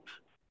carbon.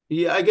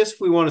 Yeah, I guess if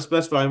we want to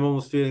specify, I'm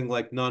almost feeling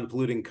like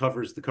non-polluting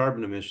covers the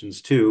carbon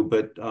emissions too.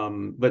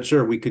 But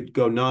sure, we could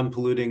go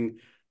non-polluting,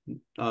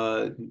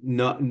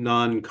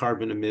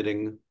 non-carbon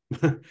emitting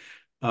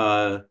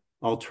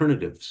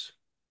alternatives.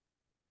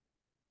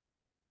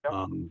 Yep.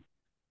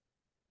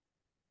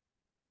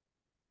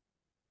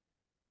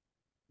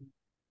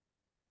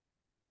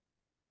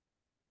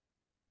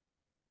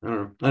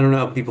 I don't know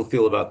how people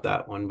feel about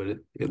that one, but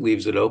it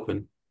leaves it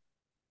open.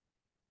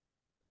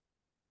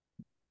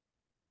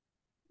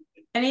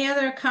 Any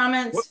other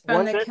comments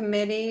from the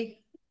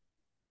committee?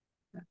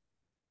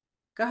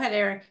 Go ahead,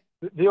 Eric.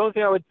 The only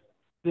thing I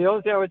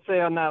would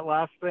say on that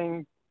last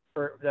thing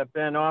that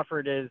Ben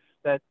offered is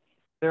that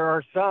there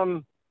are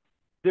some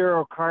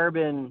zero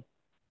carbon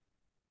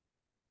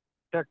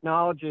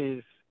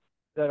technologies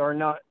that are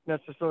not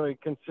necessarily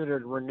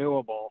considered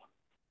renewable.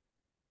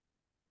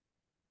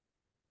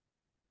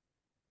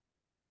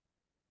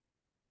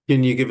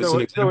 Can you give us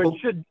an example?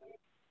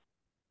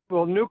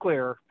 Well,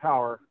 nuclear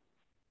power.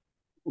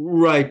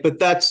 Right, but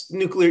that's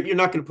nuclear. You're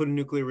not going to put a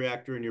nuclear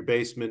reactor in your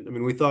basement. I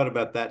mean, we thought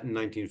about that in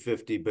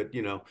 1950, but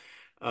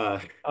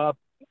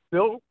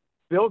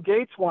Bill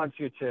Gates wants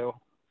you to.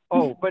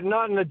 Oh, but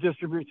not in the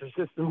distribution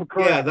system.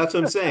 Correct. Yeah, that's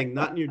what I'm saying.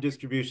 Not in your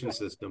distribution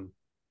system.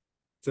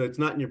 So it's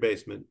not in your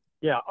basement.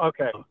 Yeah.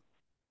 Okay.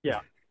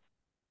 Yeah.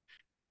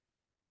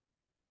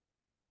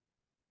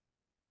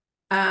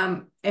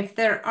 If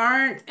there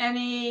aren't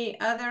any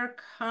other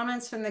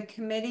comments from the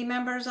committee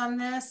members on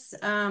this,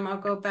 I'll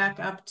go back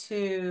up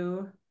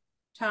to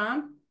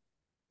Tom.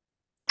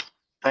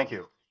 Thank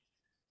you.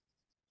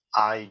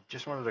 I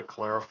just wanted to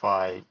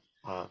clarify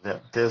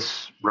that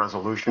this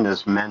resolution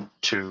is meant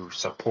to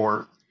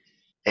support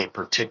a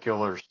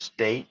particular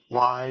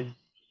statewide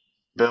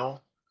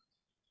bill.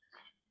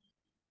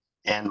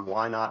 And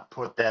why not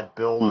put that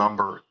bill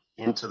number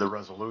into the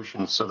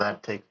resolution so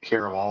that takes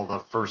care of all the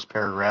first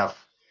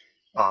paragraph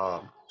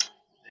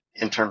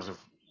in terms of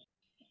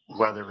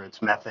whether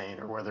it's methane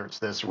or whether it's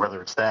this or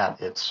whether it's that.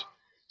 It's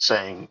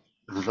saying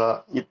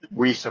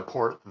we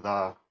support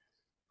the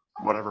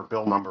whatever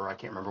bill number, I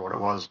can't remember what it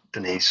was,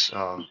 Denise.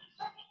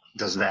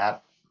 Does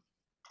that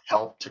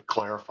help to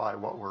clarify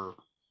what we're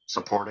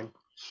supporting?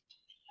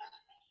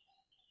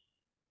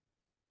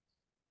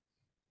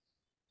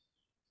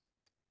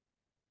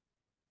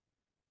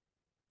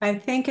 I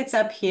think it's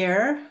up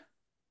here.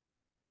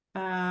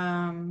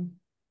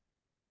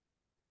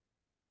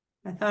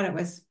 I thought it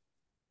was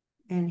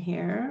in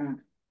here.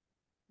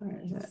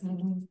 Where is it?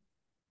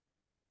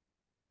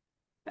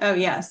 Oh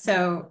yeah,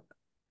 so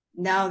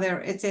now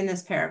it's in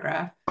this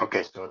paragraph.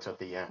 Okay, so it's at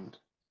the end.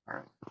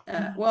 All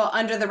right. Well,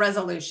 under the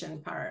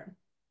resolution part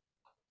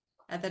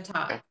at the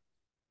top. Okay.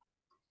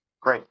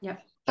 Great.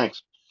 Yep.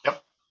 Thanks.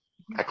 Yep.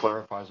 That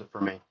clarifies it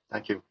for me.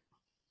 Thank you.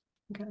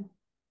 Okay.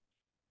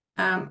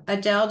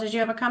 Adele, did you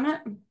have a comment?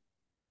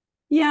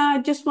 Yeah,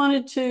 I just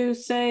wanted to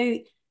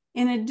say,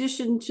 in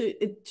addition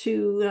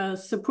to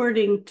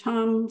supporting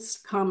Tom's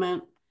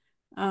comment,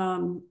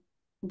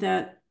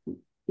 that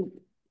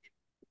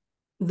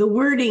the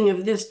wording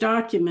of this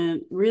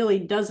document really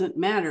doesn't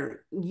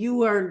matter.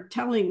 You are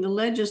telling the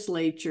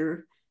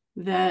legislature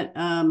that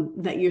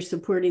that you're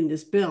supporting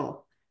this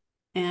bill,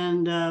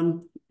 and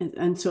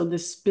so the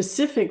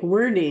specific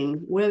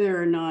wording,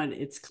 whether or not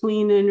it's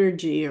clean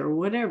energy or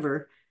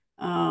whatever,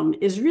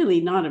 is really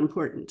not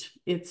important.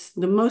 It's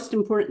the most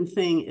important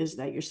thing is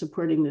that you're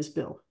supporting this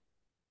bill.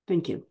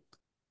 Thank you.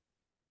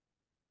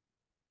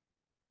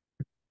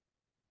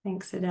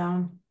 Thanks,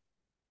 Adele.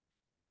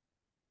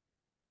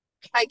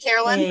 Hi,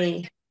 Carolyn.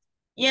 Hey.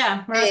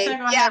 Yeah, Marissa, hey,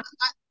 go ahead.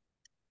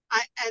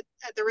 I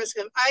at the risk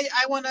of, I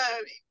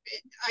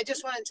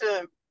just wanted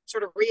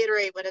sort of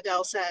reiterate what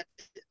Adele said,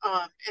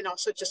 and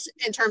also just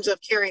in terms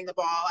of carrying the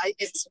ball,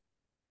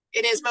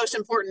 it is most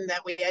important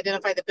that we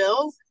identify the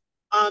bill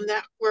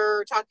that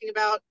we're talking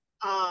about,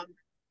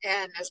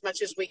 and as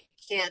much as we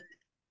can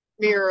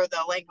mirror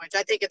the language.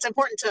 I think it's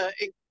important to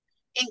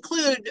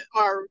include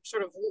our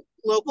sort of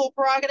local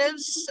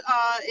prerogatives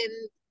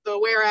in the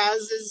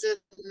whereas is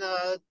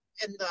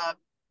in the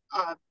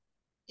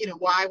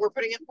why we're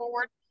putting it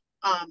forward.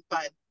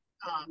 But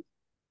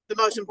the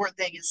most important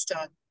thing is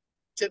to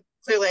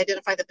clearly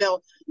identify the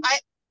bill. I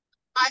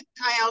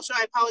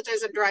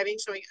apologize, I'm driving,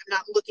 so I'm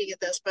not looking at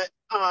this, but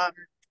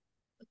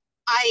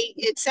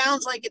it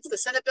sounds like it's the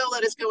Senate bill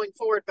that is going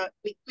forward, but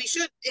we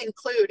should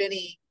include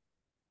any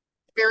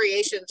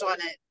variations on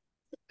it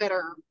that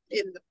are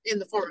in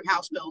the form of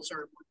House bills,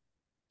 or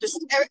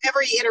just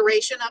every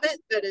iteration of it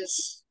that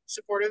is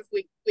supportive,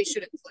 we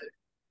should include.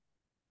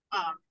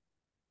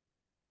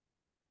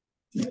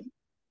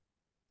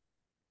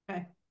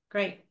 Okay,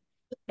 great.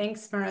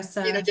 Thanks,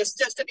 Marissa.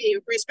 Just to be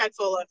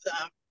respectful of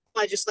the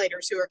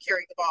legislators who are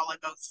carrying the ball in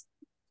both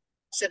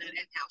Senate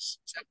and House.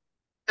 So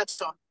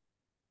that's all.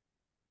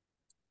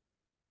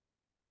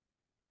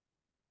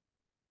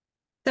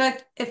 So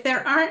if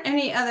there aren't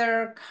any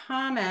other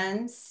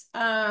comments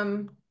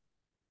on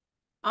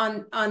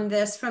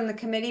this from the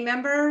committee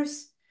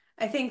members,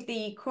 I think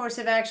the course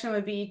of action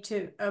would be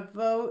to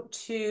vote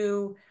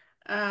to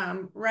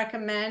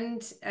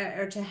recommend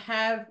or to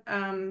have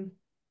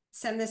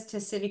send this to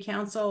City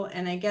Council.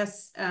 And I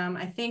guess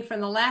I think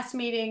from the last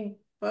meeting,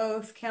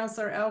 both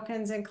Councilor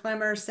Elkins and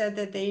Clemmer said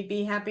that they'd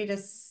be happy to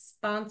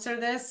sponsor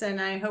this.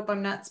 And I hope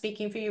I'm not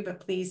speaking for you,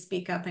 but please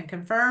speak up and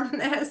confirm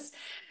this.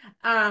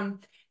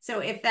 So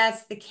if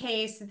that's the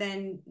case,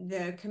 then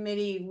the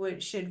committee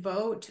should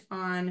vote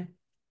on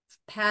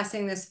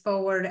passing this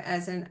forward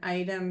as an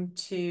item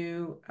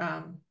to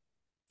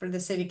for the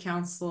City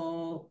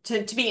Council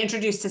to be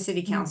introduced to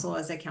City Council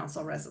as a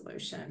council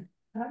resolution.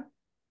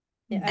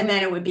 Yeah, and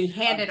then it would be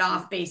handed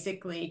off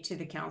basically to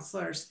the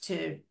councilors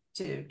to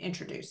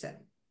introduce it.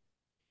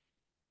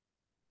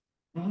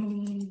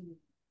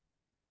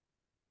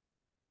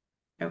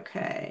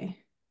 Okay.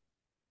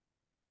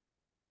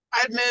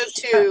 I'd move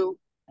to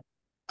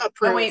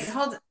approve. Oh, wait,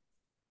 hold.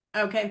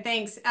 Okay,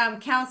 thanks.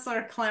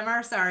 Councilor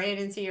Clemmer, sorry, I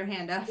didn't see your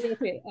hand up.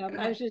 Okay,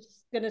 I was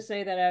just going to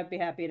say that I'd be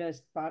happy to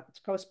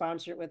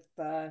co-sponsor it with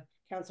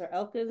Councilor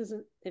Elkins,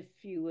 if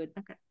you would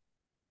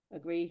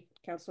agree,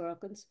 Councilor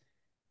Elkins.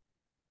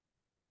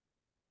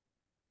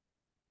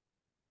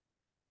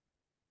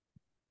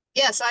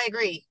 Yes, I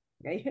agree.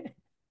 Okay.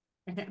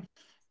 Okay.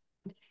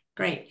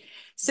 Great.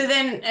 So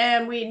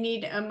then we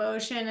need a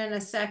motion and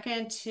a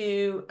second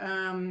to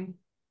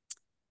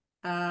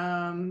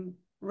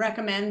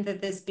recommend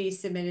that this be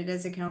submitted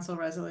as a council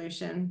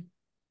resolution.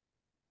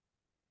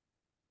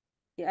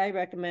 Yeah, I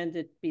recommend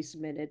it be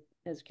submitted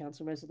as a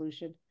council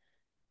resolution.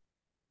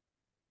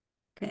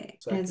 Okay.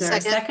 Second. Is there a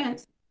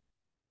second?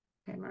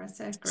 Okay,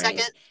 Marissa, great.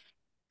 Second.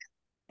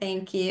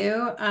 Thank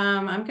you.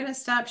 I'm going to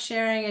stop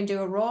sharing and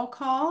do a roll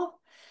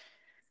call.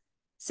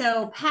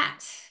 So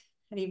Pat,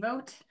 how do you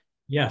vote?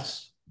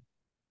 Yes.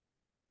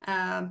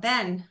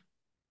 Ben?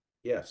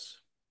 Yes.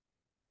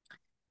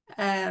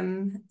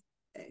 Deb?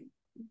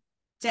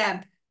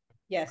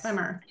 Yes.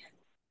 Clemmer?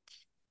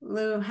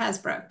 Lou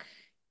Hasbrook?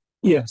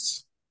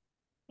 Yes.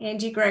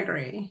 Angie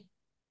Gregory?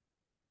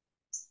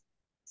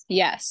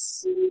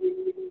 Yes.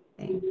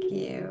 Thank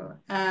you.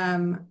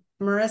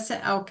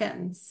 Marissa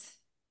Elkins?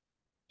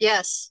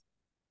 Yes.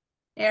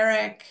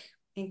 Eric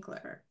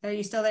Winkler? Are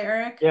you still there,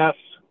 Eric? Yes.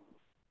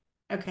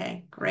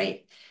 Okay,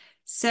 great.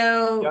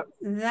 So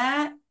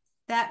yep.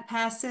 that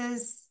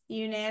passes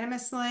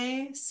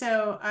unanimously.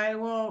 So I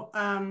will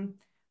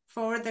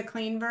forward the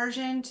clean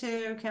version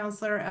to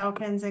Councilor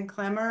Elkins and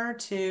Clemmer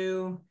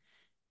to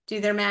do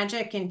their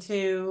magic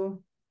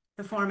into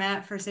the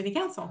format for City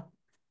Council.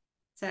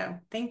 So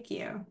thank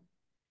you.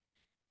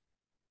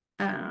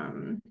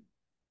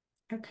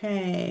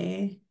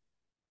 Okay.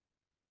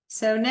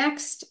 So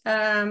next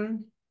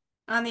on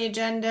the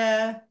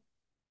agenda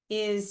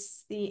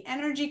is the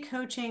energy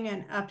coaching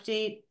and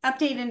update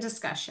and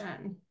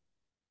discussion.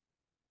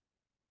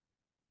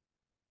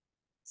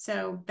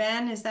 So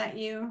Ben, is that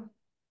you?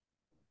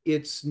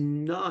 It's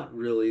not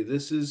really.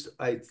 This is,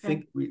 I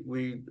think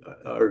we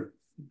are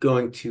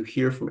going to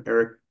hear from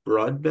Eric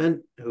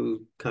Broadbent,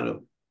 who kind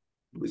of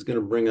was going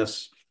to bring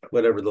us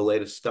whatever the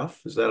latest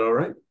stuff. Is that all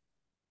right?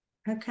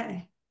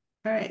 Okay.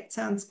 All right.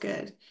 Sounds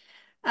good.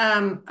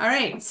 All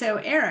right. So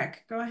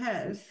Eric, go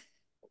ahead.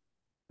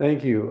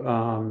 Thank you.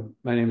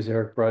 My name is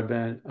Eric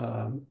Broadbent.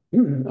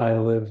 I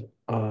live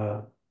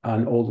on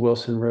Old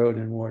Wilson Road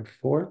in Ward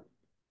 4.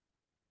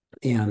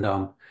 And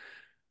I'm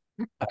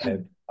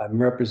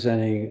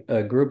representing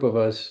a group of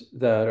us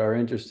that are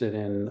interested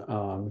in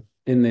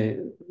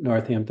the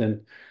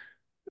Northampton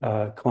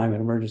Climate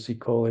Emergency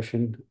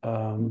Coalition,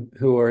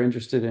 who are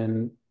interested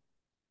in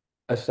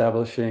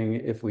establishing,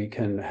 if we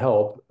can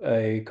help,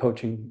 a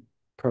coaching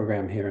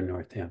program here in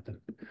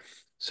Northampton.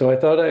 So I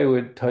thought I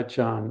would touch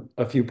on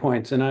a few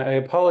points, and I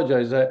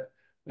apologize that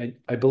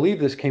I believe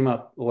this came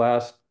up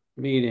last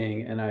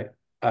meeting, and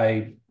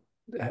I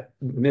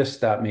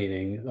missed that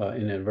meeting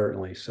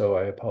inadvertently, so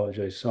I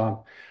apologize.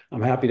 So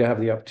I'm happy to have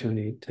the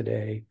opportunity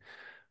today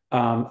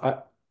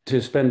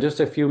to spend just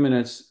a few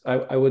minutes.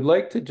 I would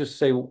like to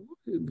just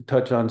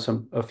touch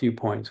on a few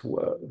points.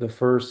 The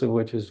first of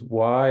which is,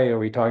 why are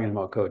we talking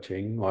about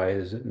coaching? Why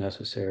is it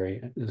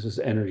necessary? This is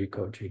energy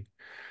coaching.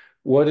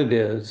 What it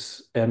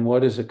is, and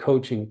what is a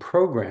coaching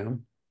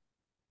program,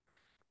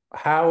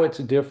 how it's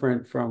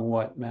different from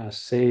what Mass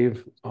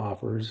Save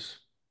offers.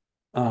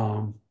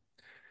 And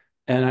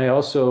I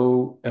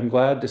also am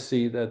glad to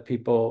see that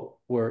people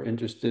were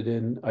interested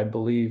in, I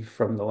believe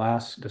from the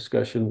last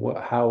discussion,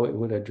 how it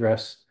would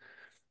address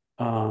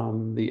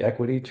the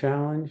equity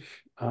challenge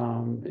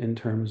in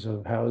terms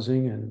of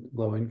housing and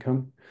low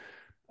income.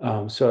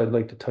 So I'd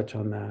like to touch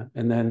on that.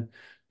 And then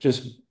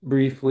just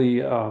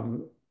briefly,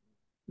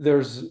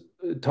 there's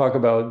talk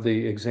about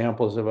the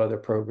examples of other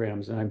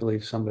programs, and I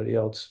believe somebody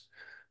else,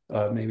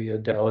 maybe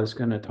Adele, is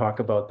going to talk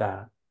about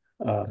that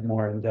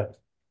more in depth.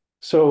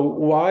 So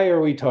why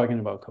are we talking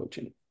about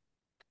coaching?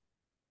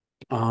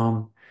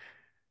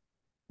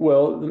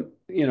 Well,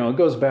 it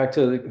goes back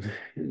to the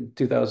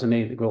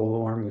 2008, the Global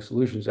Warming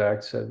Solutions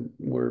Act said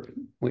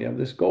we have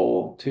this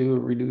goal to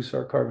reduce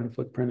our carbon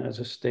footprint as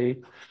a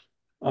state,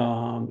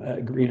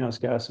 greenhouse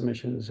gas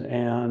emissions.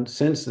 And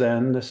since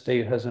then, the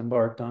state has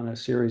embarked on a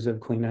series of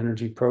clean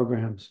energy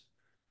programs.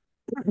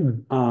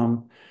 And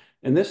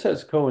this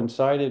has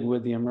coincided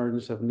with the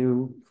emergence of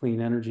new clean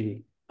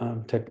energy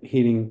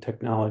heating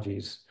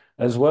technologies,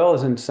 as well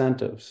as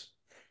incentives.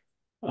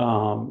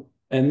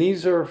 And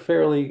these are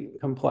fairly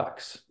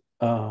complex.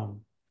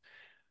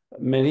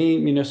 Many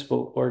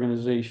municipal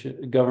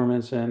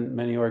governments and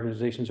many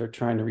organizations are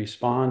trying to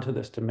respond to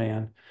this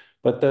demand,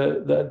 but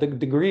the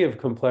degree of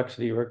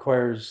complexity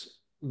requires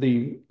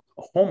the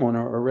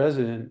homeowner or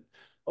resident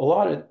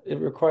it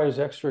requires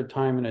extra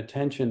time and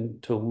attention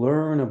to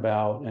learn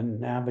about and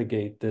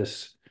navigate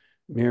this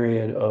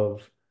myriad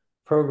of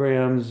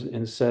programs,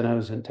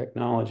 incentives, and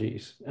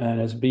technologies. And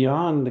it's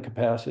beyond the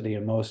capacity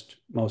of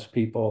most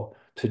people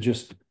to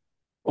just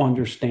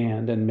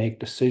understand and make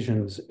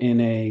decisions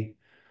in a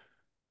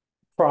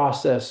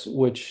process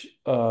which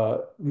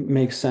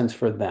makes sense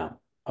for them.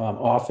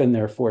 Often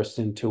they're forced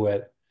into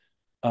it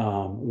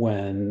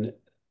when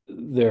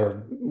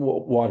their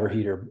water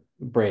heater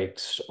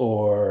breaks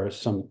or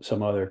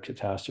some other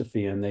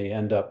catastrophe, and they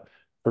end up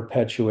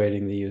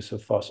perpetuating the use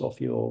of fossil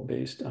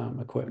fuel-based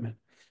equipment.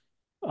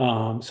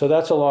 So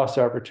that's a lost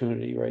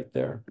opportunity right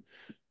there.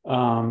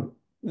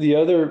 The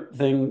other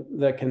thing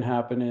that can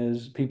happen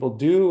is people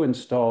do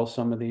install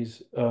some of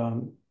these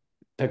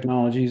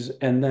technologies,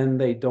 and then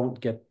they don't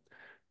get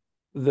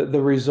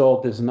the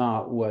result is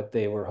not what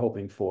they were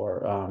hoping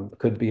for.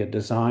 Could be a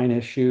design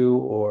issue,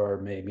 or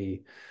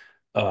maybe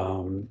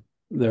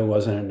there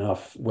wasn't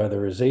enough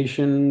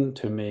weatherization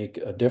to make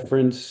a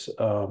difference.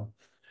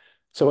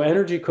 So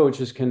energy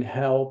coaches can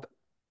help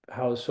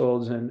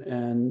households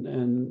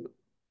and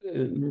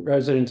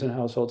residents and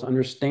households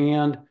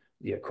understand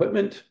the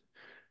equipment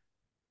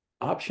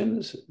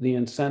options, the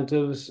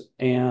incentives,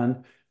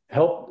 and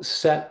help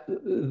set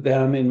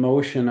them in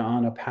motion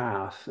on a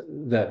path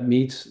that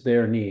meets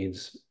their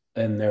needs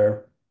and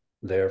their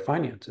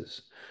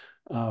finances.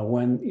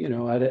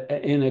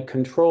 In a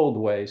controlled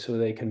way, so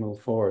they can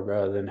move forward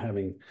rather than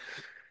having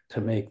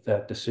to make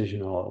that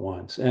decision all at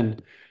once.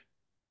 And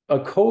a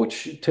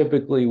coach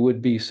typically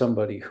would be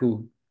somebody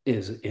who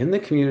is in the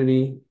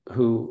community,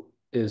 who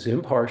is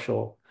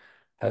impartial,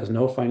 has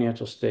no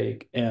financial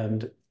stake,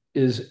 and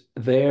is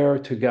there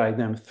to guide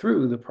them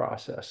through the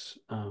process.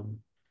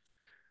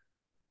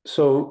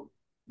 So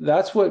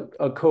that's what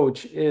a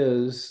coach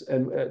is,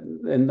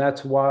 and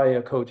that's why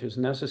a coach is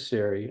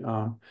necessary.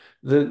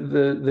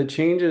 The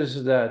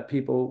changes that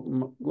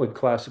people would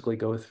classically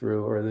go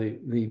through, or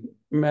the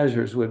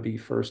measures, would be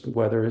first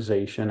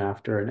weatherization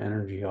after an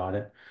energy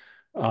audit,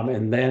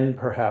 and then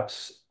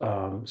perhaps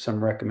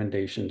some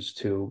recommendations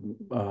to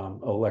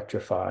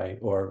electrify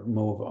or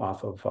move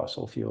off of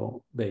fossil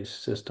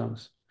fuel-based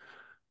systems.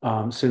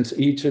 Since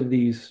each of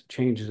these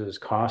changes is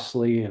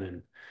costly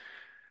and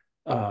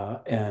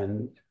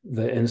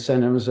the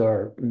incentives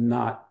are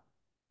not,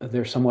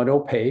 they're somewhat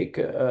opaque,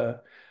 a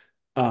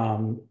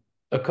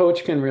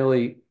coach can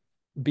really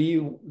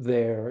be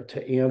there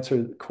to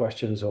answer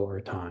questions over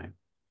time.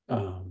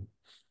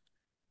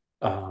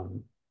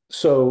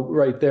 So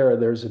right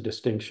there's a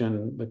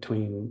distinction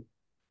between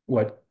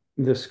what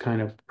this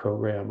kind of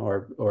program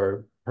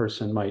or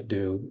person might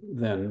do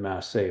than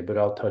Mass Save, but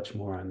I'll touch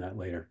more on that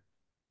later.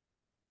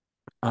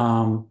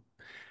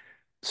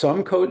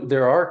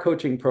 There are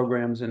coaching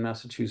programs in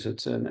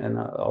Massachusetts, and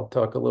I'll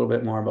talk a little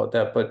bit more about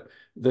that, but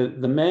the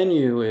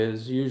menu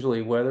is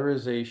usually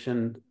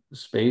weatherization,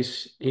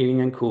 space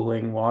heating and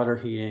cooling, water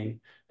heating,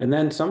 and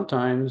then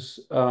sometimes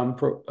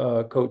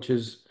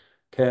coaches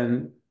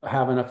can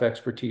have enough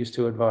expertise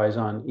to advise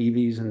on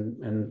EVs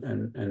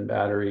and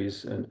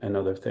batteries and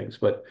other things,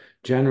 but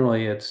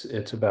generally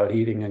it's about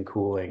heating and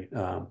cooling.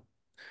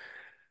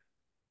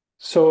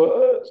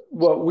 So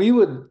what we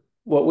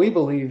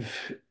believe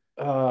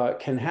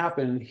can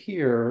happen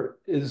here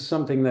is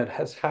something that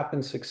has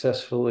happened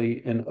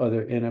successfully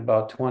in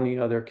about 20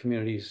 other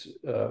communities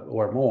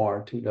or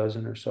more,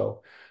 24 or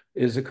so,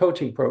 is a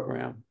coaching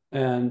program.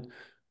 And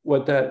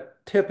what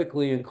that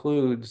typically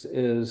includes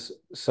is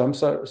some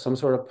sort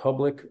of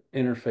public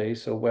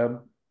interface, a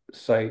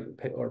website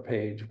or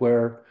page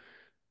where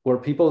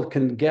people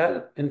can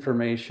get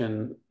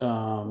information,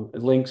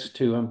 links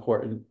to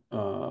important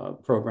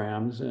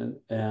programs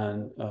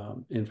and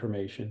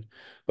information.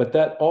 But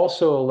that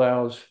also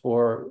allows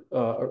for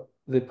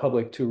the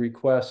public to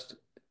request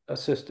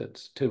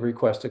assistance, to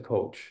request a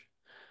coach.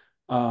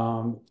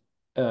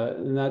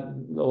 And that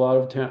a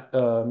lot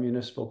of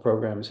municipal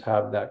programs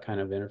have that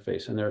kind of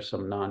interface, and there are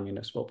some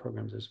non-municipal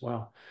programs as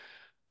well.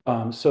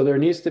 So there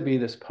needs to be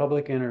this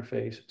public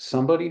interface,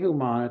 somebody who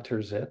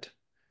monitors it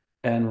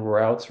and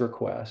routes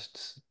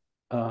requests,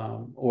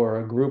 or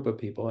a group of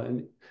people.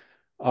 And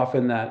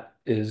often that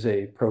is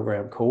a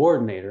program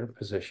coordinator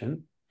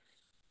position.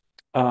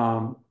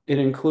 It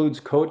includes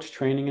coach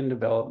training and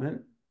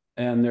development.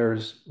 And there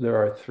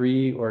are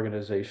 3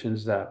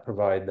 organizations that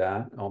provide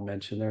that. I'll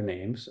mention their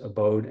names: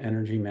 Abode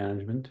Energy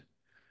Management,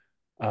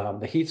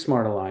 the Heat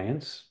Smart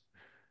Alliance,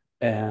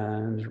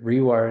 and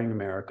Rewiring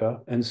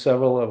America. And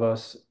several of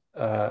us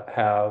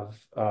have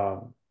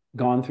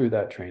gone through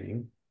that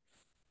training.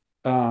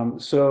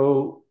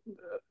 So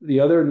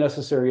the other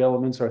necessary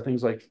elements are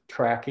things like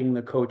tracking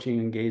the coaching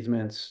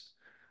engagements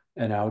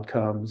and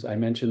outcomes. I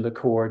mentioned the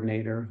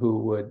coordinator who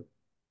would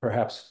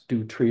perhaps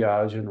do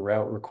triage and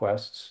route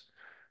requests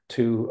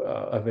to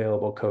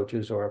available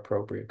coaches or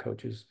appropriate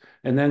coaches.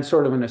 And then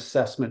sort of an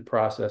assessment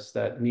process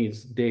that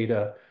needs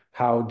data.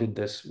 How did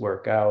this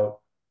work out?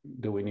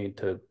 Do we need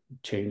to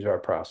change our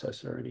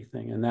process or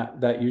anything? And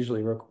that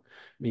usually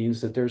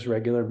means that there's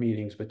regular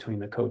meetings between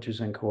the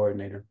coaches and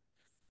coordinator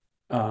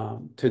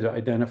to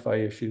identify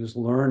issues,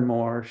 learn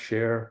more,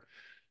 share,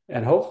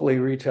 and hopefully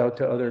reach out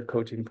to other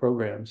coaching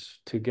programs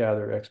to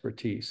gather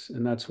expertise.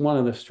 And that's one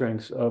of the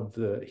strengths of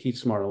the Heat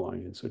Smart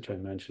Alliance, which I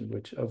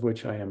mentioned, of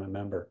which I am a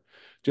member.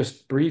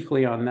 Just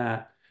briefly on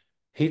that,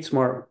 Heat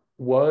Smart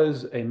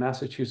was a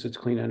Massachusetts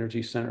Clean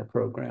Energy Center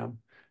program.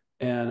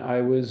 And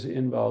I was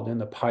involved in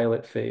the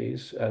pilot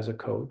phase as a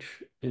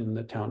coach in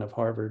the town of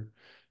Harvard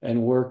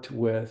and worked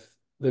with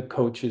the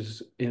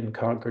coaches in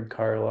Concord and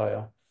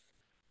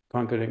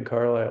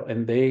Carlisle,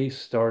 and they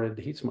started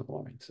the Heat Smart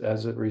Alliance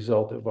as a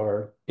result of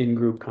our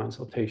in-group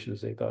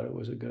consultations. They thought it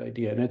was a good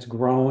idea, and it's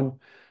grown,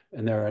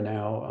 and there are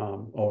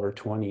now over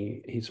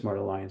 20 Heat Smart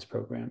Alliance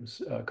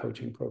programs,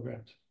 coaching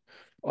programs,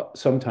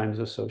 sometimes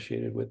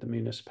associated with the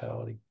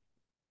municipality.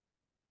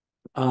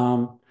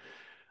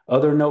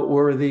 Other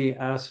noteworthy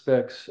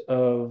aspects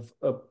of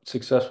a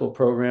successful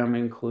program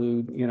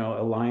include,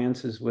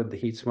 alliances with the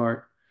Heat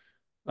Smart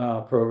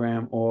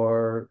program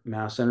or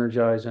Mass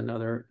Energize,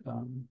 another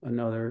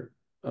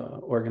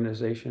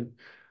organization,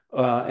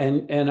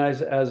 and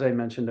as I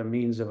mentioned, a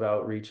means of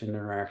outreach and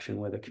interaction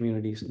with the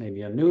communities,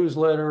 maybe a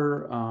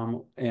newsletter,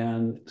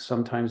 and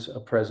sometimes a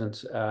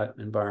presence at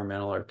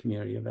environmental or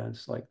community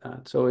events like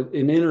that. So an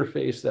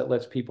interface that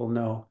lets people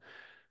know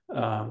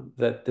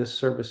that this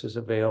service is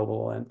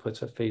available and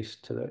puts a face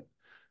to it.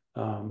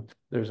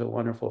 There's a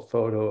wonderful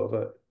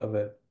photo of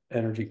an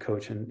energy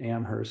coach in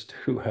Amherst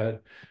who had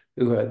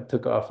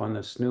took off on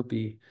the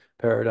Snoopy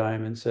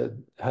paradigm and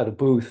had a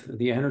booth.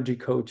 The energy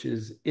coach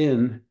is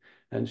in,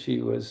 and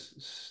she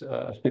was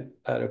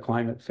at a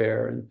climate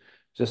fair, and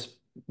just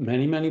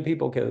many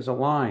people came.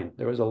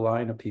 There was a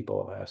line of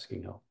people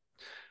asking help.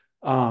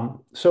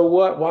 So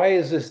why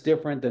is this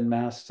different than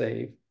Mass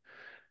Save?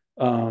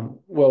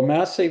 Well,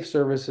 Mass Save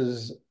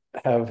services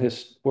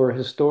were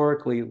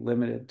historically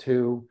limited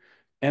to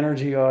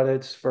energy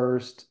audits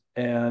first,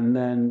 and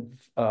then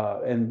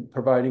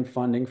providing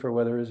funding for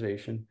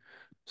weatherization,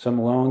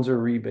 some loans or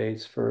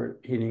rebates for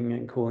heating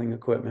and cooling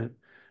equipment.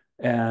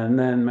 And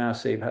then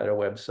Mass Save had a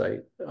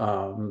website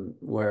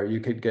where you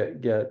could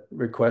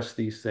request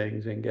these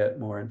things and get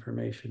more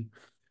information.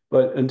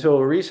 But until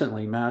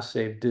recently, Mass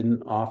Save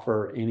didn't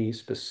offer any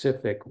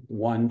specific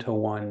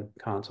one-to-one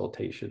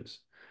consultations.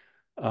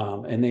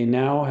 And they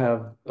now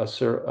have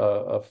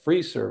a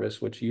free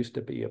service, which used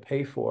to be a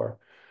pay for,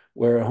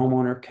 where a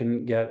homeowner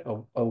can get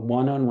a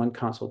one-on-one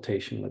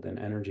consultation with an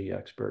energy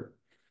expert.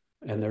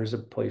 And there's a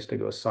place to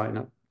go sign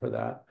up for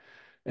that.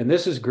 And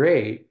this is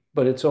great,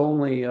 but it's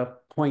only a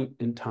point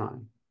in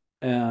time.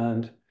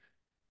 And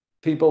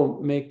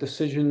people make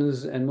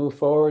decisions and move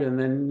forward and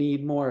then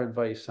need more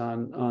advice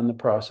on the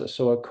process.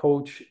 So a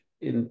coach,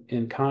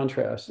 in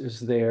contrast,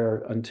 is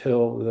there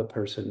until the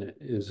person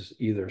is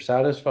either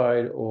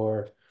satisfied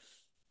or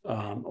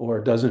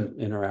doesn't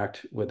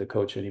interact with the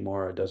coach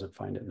anymore or doesn't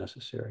find it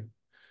necessary.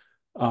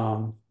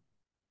 All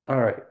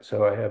right,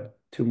 so I have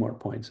 2 more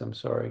points. I'm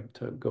sorry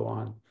to go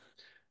on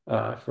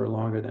for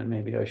longer than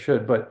maybe I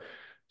should, but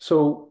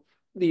so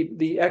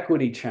the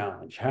equity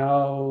challenge,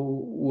 how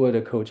would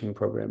a coaching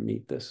program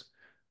meet this?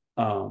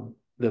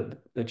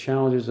 The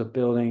challenges of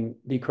building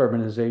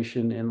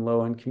decarbonization in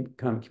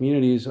low-income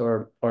communities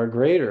are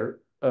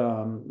greater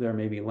There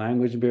may be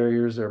language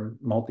barriers or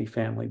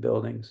multifamily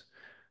buildings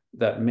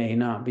that may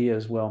not be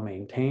as well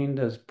maintained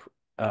as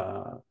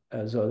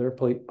other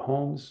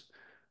homes.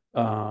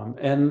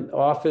 And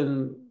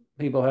often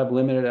people have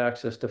limited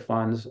access to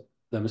funds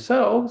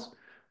themselves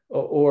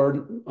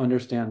or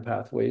understand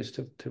pathways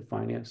to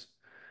finance.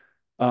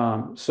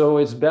 So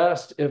it's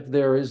best if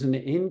there is an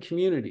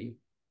in-community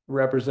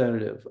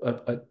representative,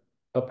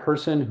 a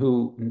person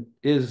who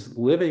is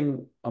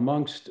living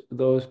amongst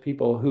those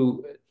people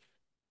who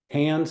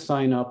can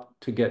sign up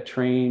to get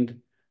trained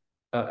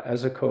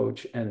as a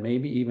coach and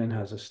maybe even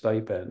has a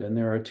stipend. And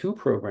there are two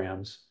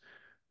programs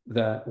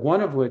that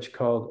one of which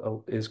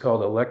is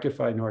called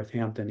Electrify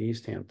Northampton,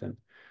 East Hampton.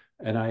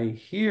 And I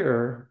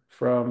hear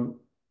from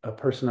a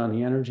person on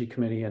the Energy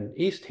Committee in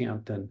East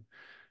Hampton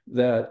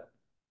that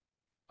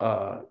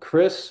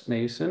Chris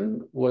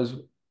Mason was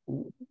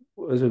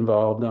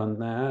involved on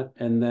that.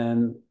 And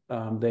then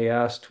they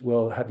asked,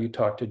 well, have you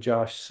talked to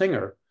Josh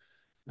Singer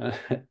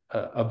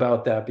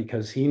about that,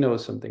 because he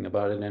knows something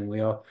about it, and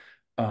we all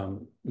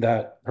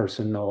that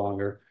person no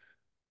longer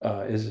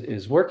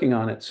is working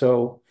on it.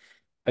 So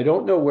I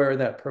don't know where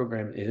that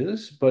program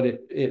is, but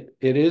it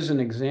is an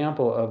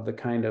example of the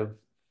kind of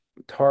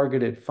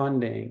targeted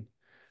funding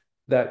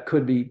that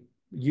could be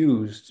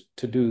used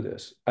to do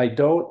this. I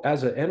don't,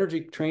 as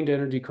an trained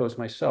energy coach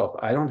myself,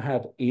 I don't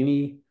have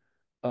any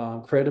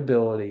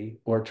credibility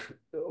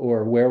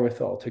or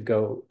wherewithal to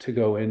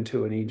go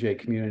into an EJ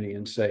community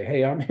and say,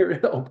 hey, I'm here to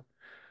help.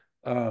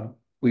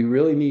 We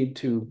really need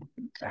to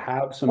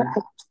have some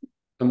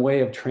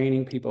way of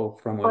training people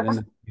from within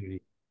the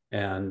community,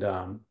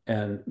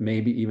 and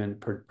maybe even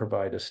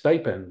provide a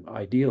stipend,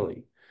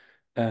 ideally.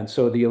 And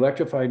so the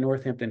Electrify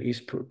Northampton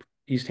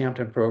East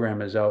Hampton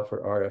program is out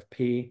for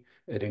RFP.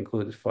 It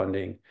includes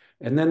funding.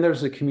 And then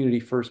there's the Community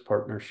First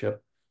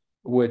Partnership,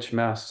 which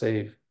Mass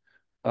Save,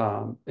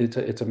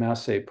 it's a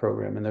Mass Save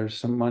program, and there's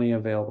some money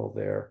available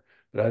there,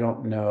 but I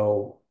don't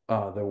know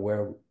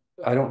where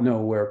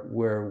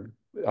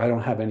I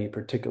don't have any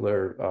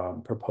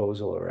particular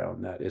proposal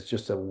around that. It's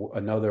just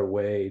another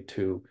way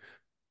to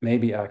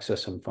maybe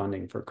access some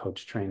funding for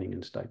coach training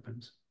and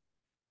stipends.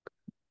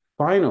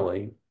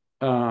 Finally,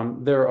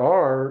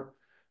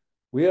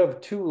 we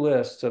have two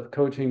lists of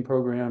coaching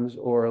programs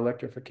or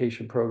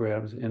electrification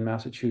programs in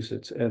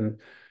Massachusetts, and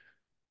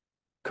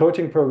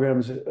coaching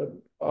programs,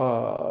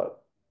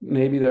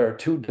 maybe there are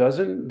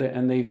 24,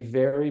 and they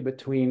vary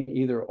between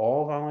either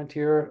all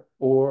volunteer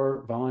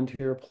or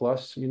volunteer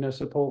plus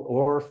municipal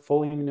or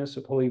fully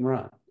municipally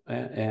run,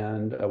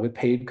 and with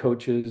paid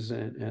coaches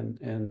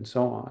and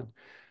so on.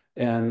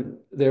 And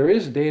there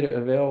is data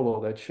available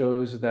that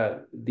shows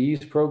that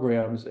these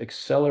programs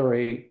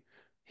accelerate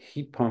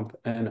heat pump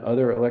and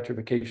other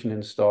electrification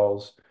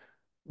installs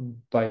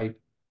by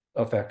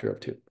a factor of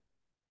 2.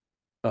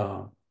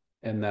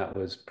 And that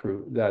was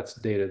that's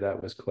data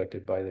that was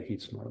collected by the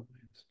Heat Smart Alliance.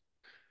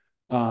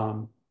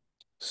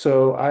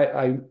 So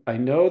I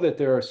know that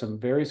there are some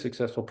very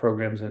successful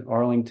programs in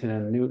Arlington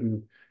and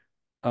Newton,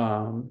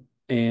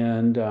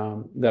 and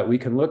that we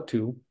can look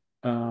to.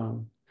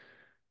 And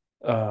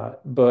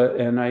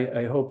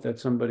I hope that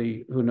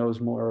somebody who knows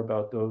more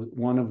about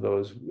one of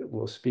those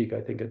will speak.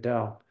 I think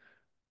Adele.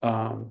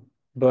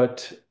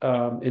 But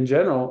in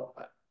general,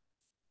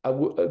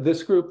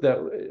 this group that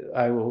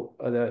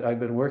I've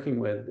been working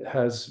with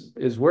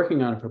is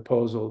working on a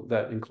proposal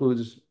that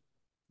includes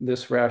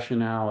this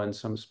rationale and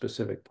some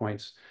specific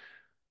points.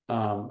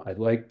 I'd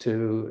like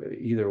to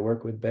either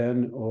work with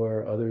Ben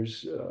or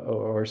others,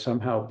 or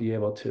somehow be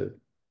able to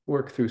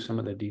work through some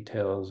of the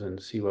details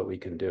and see what we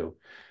can do.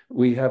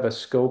 We have a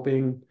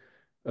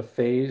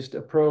phased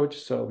approach.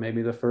 So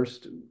maybe the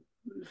first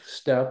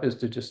step is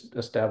to just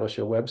establish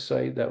a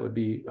website that would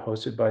be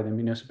hosted by the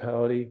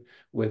municipality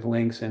with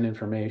links and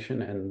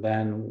information. And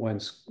then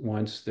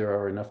once there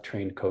are enough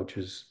trained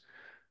coaches,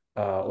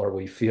 or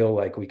we feel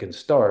like we can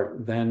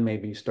start, then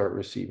maybe start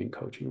receiving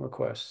coaching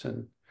requests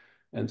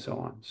and so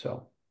on.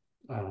 So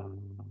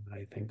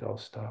I think I'll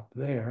stop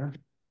there.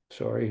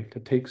 Sorry to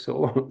take so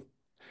long.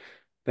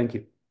 Thank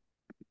you.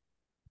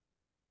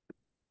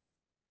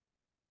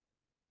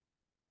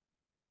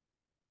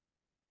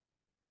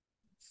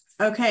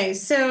 Okay,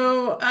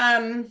 so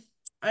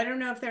I don't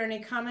know if there are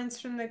any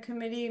comments from the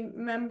committee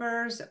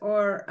members,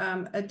 or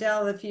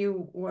Adele, if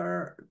you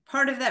were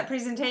part of that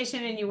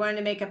presentation and you wanted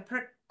to make a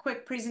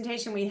quick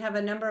presentation. We have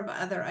a number of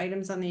other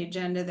items on the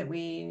agenda that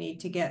we need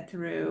to get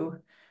through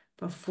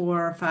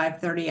before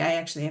 5:30. I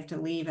actually have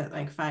to leave at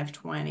like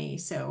 5:20.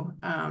 So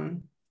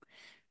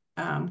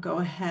go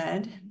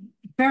ahead.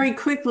 Very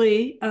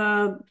quickly,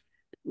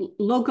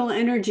 Local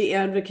Energy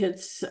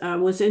Advocates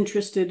was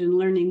interested in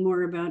learning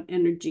more about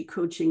energy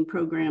coaching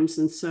programs,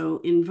 and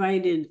so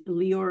invited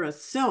Leora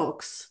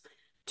Silks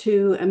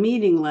to a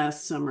meeting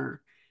last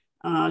summer.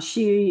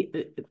 She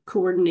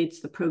coordinates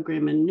the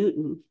program in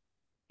Newton.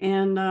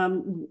 And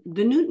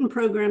the Newton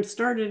program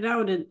started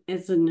out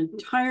as an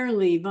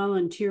entirely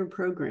volunteer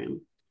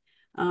program,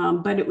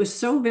 but it was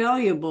so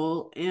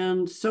valuable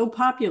and so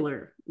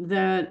popular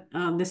that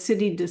the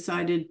city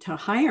decided to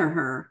hire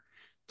her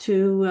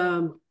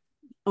to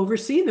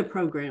oversee the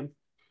program.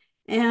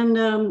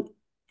 And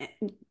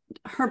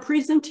her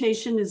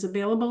presentation is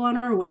available on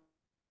our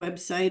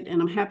website,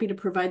 and I'm happy to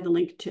provide the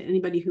link to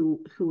anybody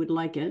who would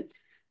like it.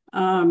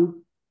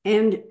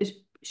 And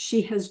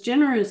she has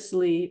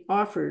generously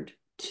offered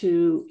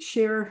to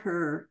share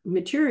her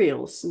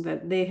materials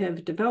that they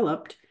have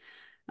developed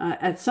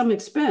at some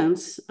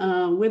expense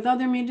with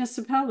other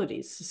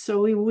municipalities.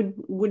 So we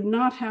would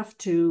not have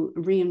to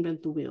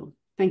reinvent the wheel.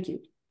 Thank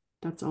you.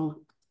 That's all.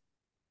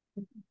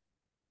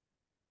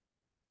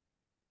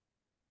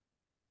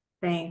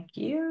 Thank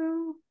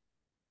you.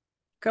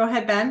 Go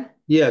ahead, Ben.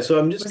 Yeah, so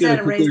I'm just Was going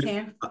that a raised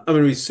hand? I'm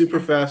going to be super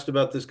Yeah. fast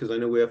about this because I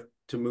know we have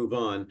to move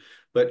on.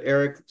 But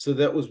Eric, so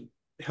that was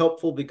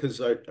helpful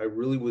because I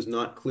really was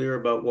not clear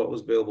about what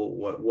was available,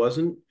 what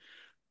wasn't.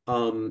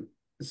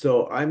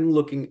 So I'm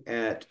looking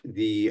at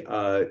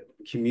the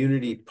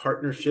community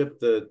partnership,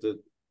 the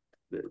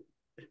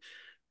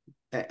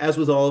as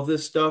with all of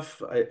this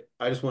stuff,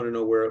 I just want to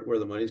know where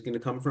the money's going to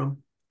come from.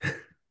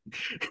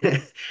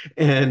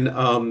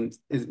 And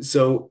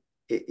so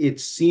it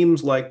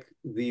seems like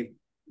the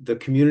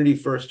community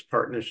first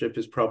partnership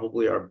is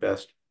probably our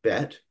best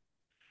bet.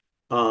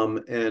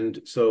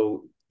 And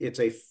so it's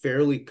a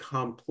fairly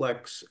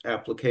complex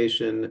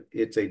application.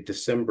 It's a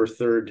December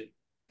 3rd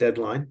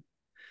deadline.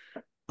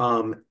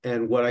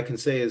 And what I can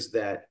say is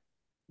that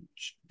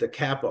the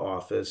CAPA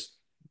office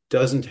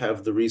doesn't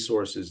have the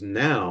resources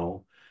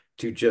now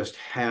to just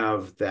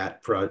have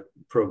that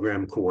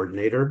program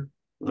coordinator.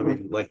 I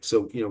mean, like,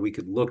 so, you know, we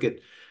could look at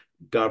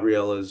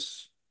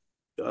Gabriella's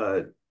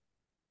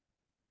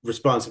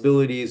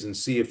responsibilities and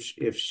see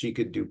if she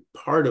could do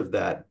part of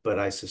that, but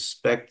I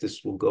suspect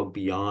this will go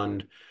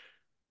beyond,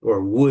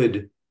 or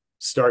would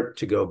start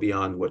to go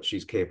beyond what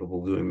she's capable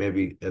of doing,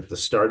 maybe at the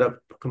startup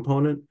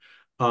component.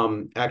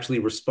 Actually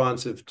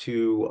responsive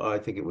to, I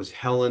think it was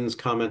Helen's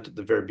comment at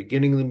the very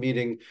beginning of the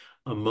meeting,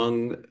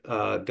 among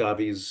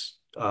Gabi's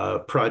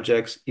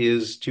projects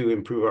is to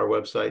improve our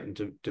website and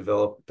to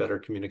develop better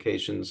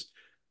communications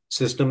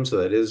systems. So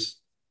that is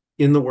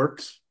in the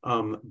works.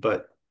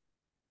 But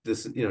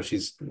this, you know,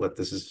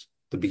 this is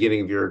the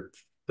beginning of your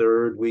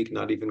third week,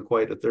 not even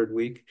quite a third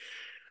week.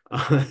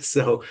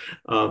 So,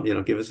 you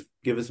know, give us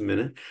a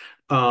minute.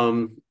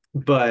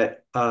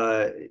 But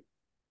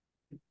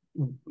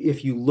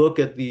if you look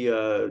at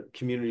the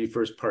community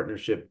first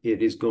partnership,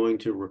 it is going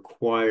to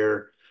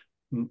require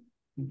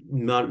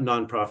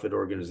nonprofit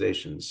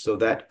organizations. So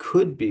that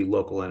could be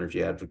local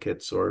energy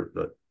advocates, or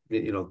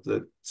you know,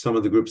 some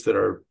of the groups that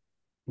are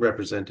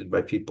represented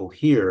by people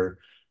here.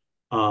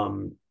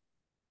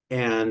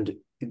 And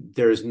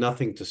there's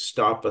nothing to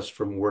stop us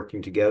from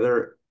working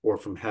together or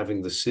from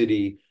having the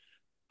city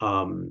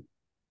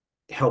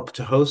help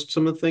to host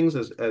some of the things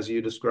as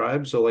you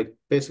described. So like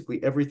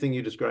basically everything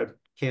you described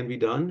can be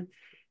done.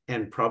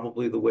 And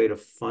probably the way to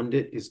fund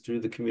it is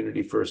through the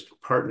community first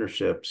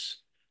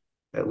partnerships,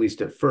 at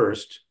least at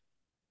first.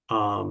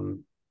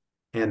 And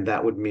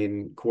that would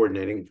mean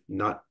coordinating,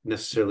 not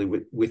necessarily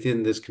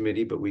within this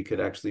committee, but we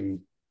could actually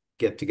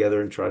get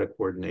together and try to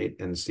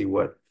coordinate and see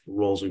what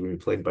roles are going to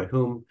be played by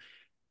whom,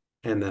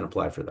 and then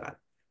apply for that.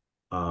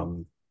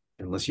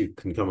 Unless you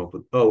can come up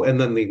with, oh, and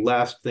then the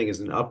last thing is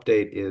an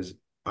update is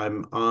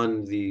I'm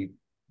on the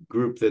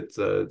group that's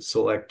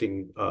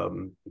selecting a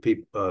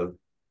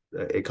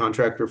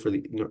contractor for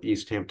the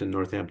East Hampton,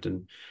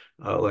 Northampton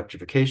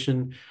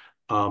electrification.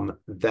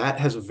 That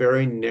has a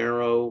very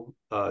narrow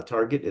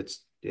target.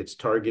 It's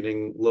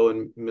targeting low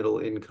and middle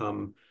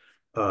income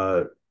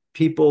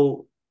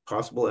people,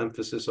 possible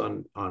emphasis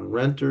on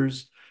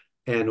renters,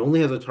 and only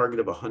has a target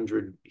of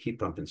 100 heat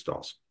pump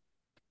installs.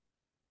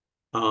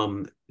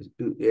 And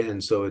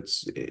so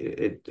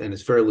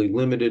it's fairly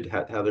limited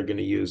how they're going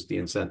to use the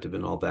incentive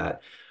and all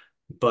that.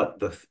 But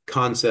the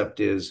concept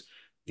is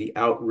the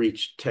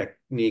outreach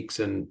techniques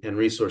and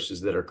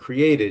resources that are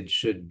created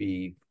should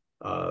be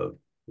of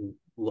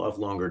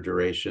longer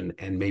duration,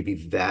 and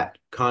maybe that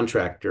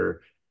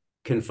contractor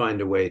can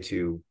find a way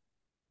to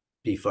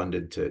be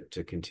funded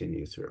to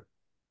continue through.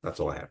 That's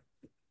all I have.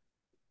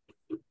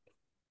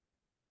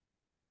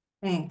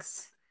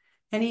 Thanks.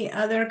 Any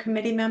other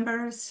committee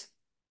members?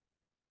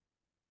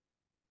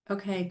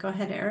 Okay, go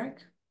ahead,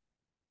 Eric.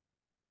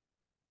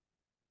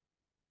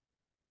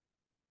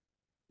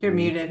 You're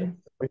muted.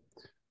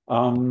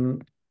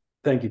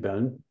 Thank you,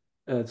 Ben.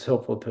 It's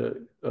helpful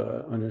to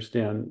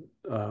understand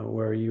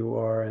where you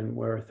are and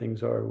where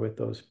things are with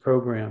those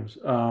programs.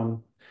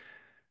 And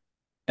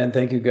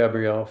thank you,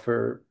 Gabrielle,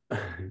 for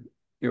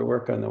your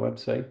work on the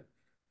website.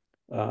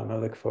 I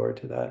look forward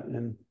to that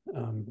and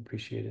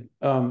appreciate it.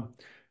 A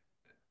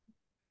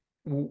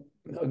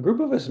group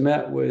of us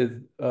met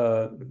with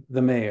the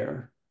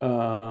mayor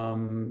a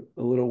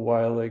little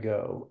while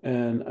ago,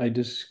 and I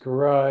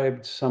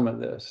described some of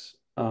this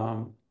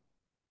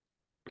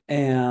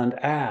and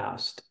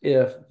asked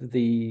if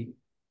the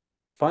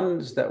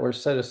funds that were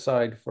set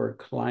aside for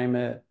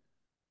climate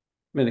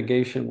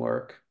mitigation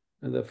work,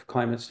 the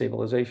Climate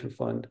Stabilization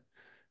Fund,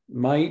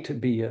 might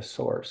be a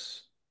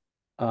source.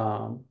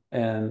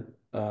 And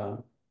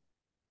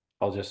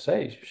I'll just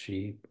say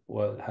she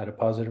had a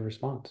positive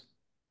response.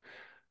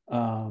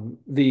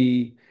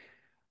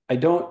 I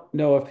don't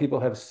know if people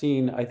have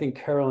seen, I think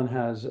Carolyn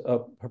has a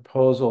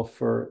proposal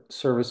for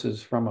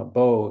services from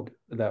Abode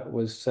that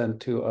was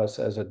sent to us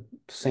as a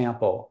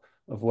sample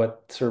of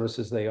what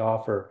services they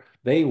offer.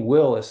 They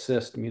will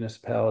assist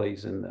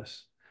municipalities in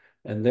this,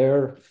 and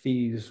their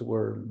fees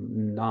were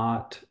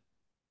not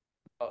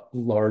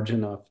large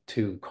enough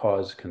to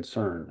cause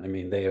concern. I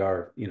mean, they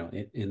are,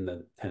 in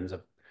the tens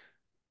of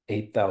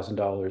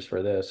 $8,000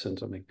 for this and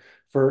something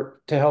to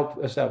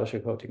help establish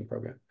a coaching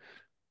program.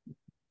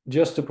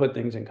 Just to put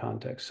things in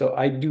context. So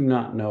I do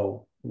not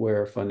know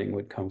where funding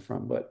would come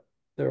from, but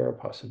there are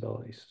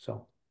possibilities.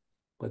 So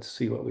let's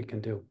see what we can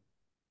do.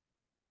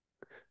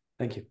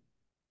 Thank you.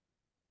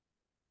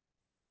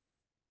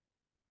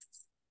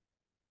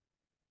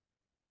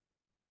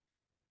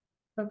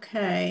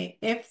 Okay,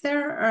 if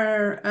there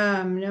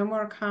are no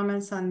more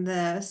comments on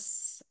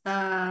this,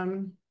 I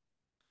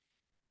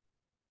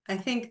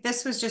think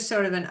this was just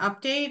sort of an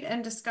update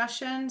and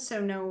discussion,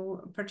 so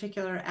no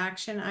particular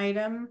action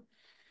item.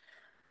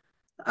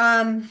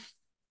 So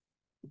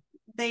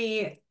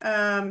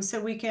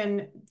we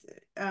can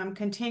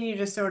continue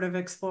to sort of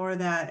explore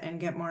that and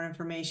get more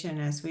information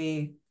as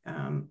we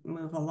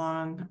move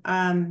along.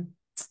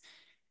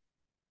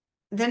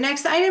 The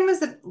next item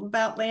was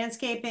about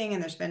landscaping,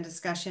 and there's been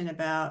discussion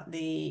about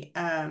the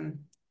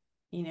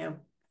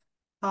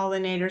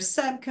pollinator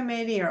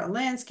subcommittee or a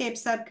landscape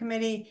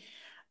subcommittee.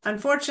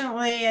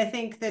 Unfortunately, I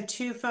think the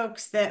two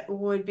folks that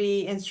would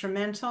be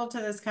instrumental to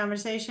this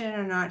conversation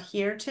are not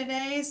here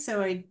today,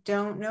 so I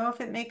don't know if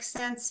it makes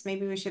sense.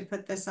 Maybe we should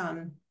put this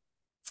on,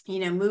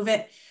 move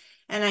it.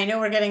 And I know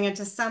we're getting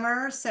into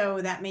summer, so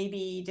that may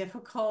be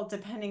difficult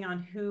depending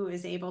on who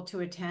is able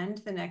to attend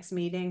the next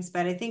meetings,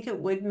 but I think it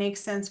would make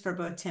sense for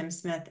both Tim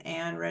Smith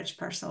and Rich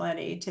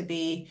Parcelletti to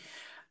be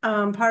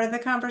part of the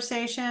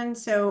conversation.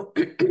 So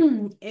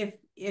if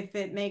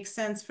it makes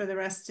sense for the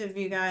rest of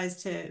you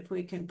guys if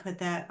we can put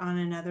that on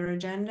another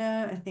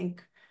agenda, I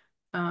think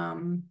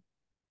that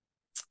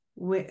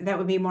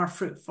would be more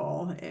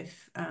fruitful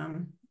if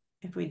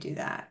we do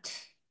that.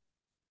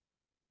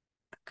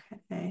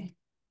 Okay.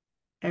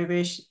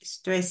 Everybody,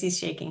 do I see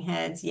shaking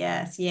heads?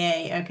 Yes.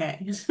 Yay.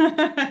 Okay.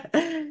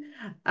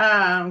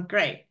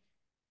 Great.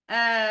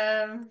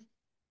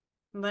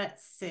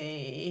 Let's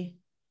see.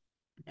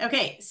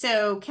 Okay,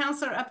 so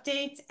counselor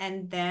updates,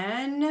 and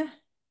then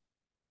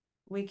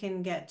we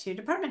can get to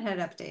department head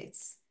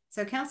updates.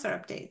 So counselor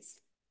updates.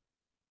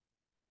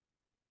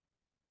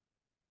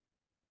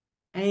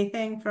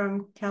 Anything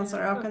from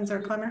Counselor Elkins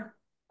or Clemmer?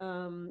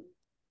 I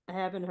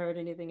haven't heard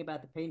anything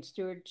about the paint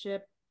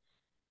stewardship,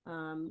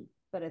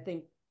 but I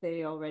think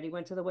they already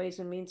went to the Ways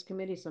and Means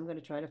Committee, so I'm going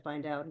to try to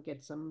find out and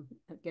get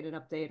an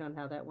update on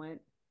how that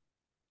went.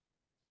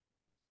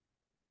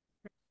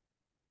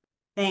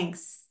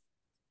 Thanks.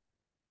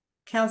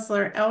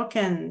 Counselor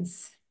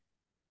Elkins.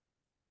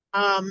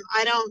 I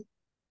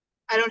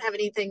don't have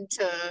anything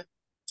to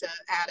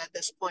add at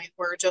this point.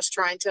 We're just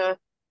trying to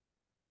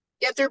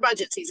get through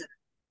budget season.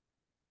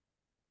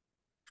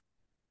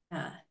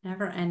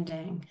 Never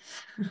ending.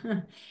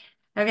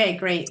 Okay,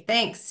 great.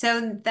 Thanks.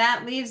 So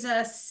that leaves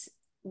us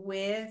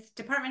with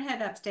department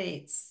head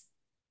updates.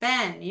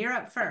 Ben, you're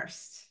up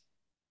first.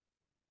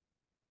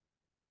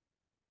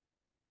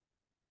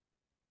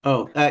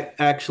 Oh,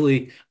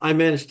 actually, I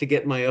managed to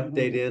get my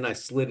update in. I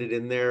slid it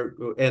in there,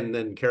 and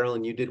then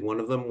Carolyn, you did one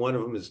of them. One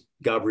of them is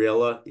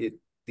Gabriella.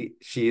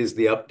 She is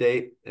the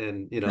update,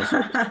 and so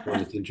I just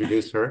wanted to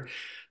introduce her.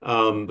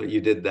 But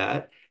you did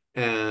that,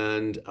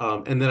 and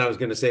then I was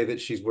going to say that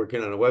she's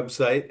working on a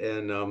website,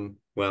 and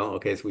well,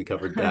 okay, so we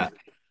covered that.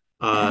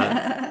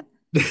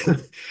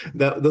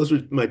 Those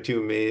were my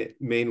two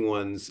main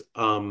ones.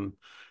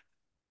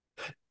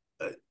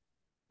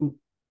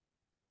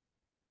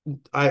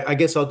 I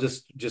guess I'll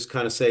just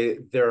kind of say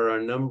there are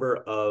a number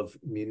of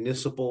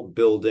municipal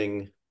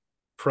building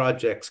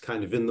projects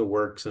kind of in the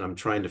works, and I'm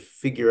trying to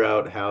figure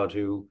out how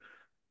to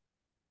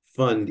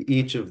fund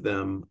each of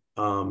them.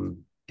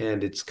 And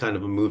it's kind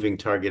of a moving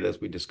target as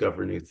we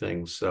discover new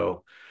things.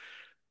 So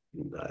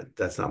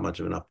that's not much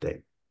of an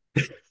update.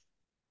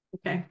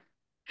 Okay,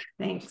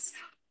 thanks.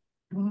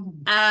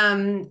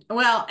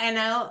 Well, and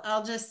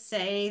I'll just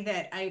say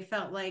that I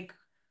felt like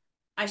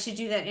I should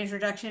do that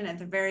introduction at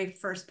the very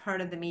first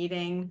part of the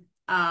meeting,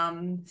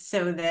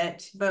 so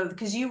that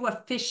because you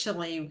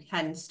officially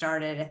hadn't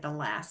started at the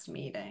last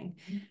meeting.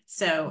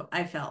 So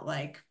I felt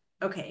like,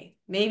 okay,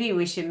 maybe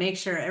we should make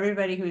sure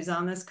everybody who's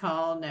on this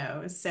call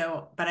knows.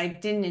 So, but I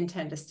didn't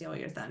intend to steal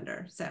your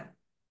thunder. So,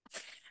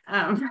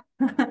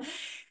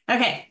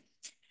 okay.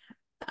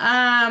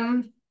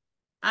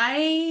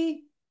 I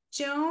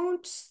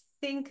don't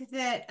think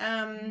that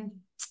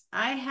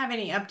I have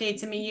any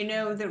updates. I mean,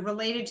 that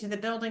related to the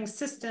building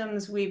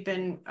systems, we've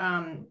been,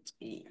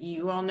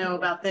 you all know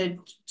about the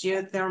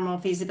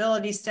geothermal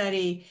feasibility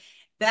study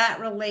that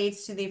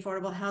relates to the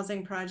affordable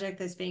housing project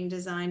that's being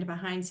designed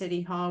behind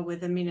City Hall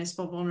with a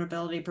municipal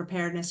vulnerability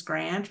preparedness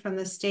grant from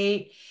the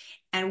state.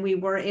 And we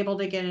were able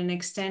to get an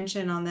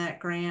extension on that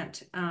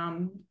grant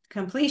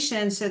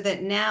completion so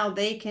that now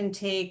they can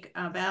take,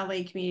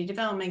 Valley Community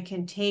Development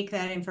can take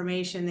that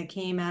information that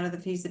came out of the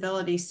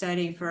feasibility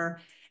study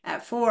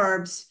at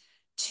Forbes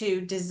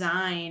to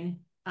design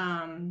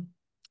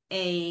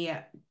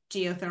a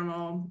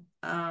geothermal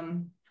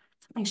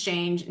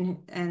exchange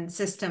and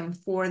system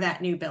for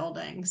that new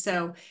building.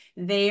 So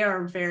they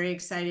are very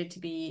excited to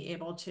be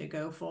able to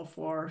go full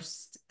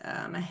force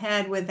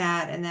ahead with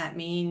that. And that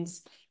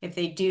means if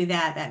they do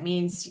that, that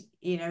means,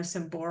 you know,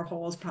 some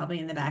boreholes probably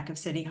in the back of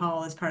City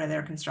Hall as part of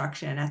their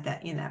construction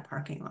in that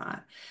parking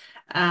lot.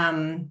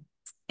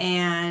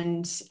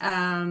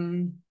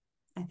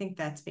 I think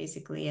that's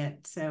basically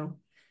it. So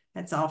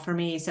that's all for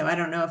me. So I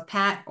don't know if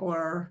Pat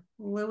or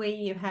Louis,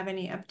 you have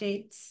any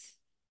updates?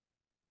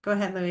 Go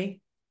ahead,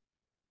 Louis.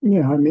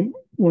 Yeah, I mean,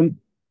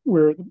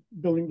 where the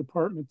building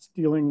department's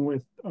dealing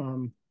with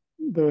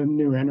the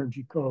new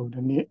energy code,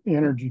 and the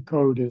energy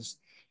code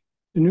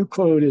the new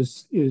code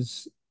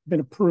is been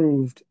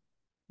approved,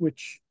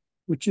 which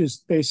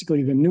is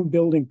basically the new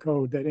building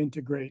code that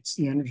integrates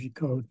the energy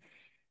code,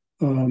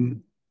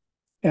 and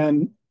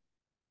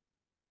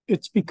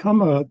it's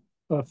become a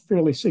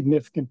fairly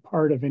significant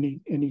part of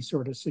any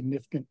sort of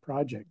significant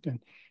project,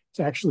 and it's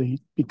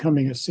actually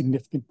becoming a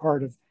significant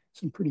part of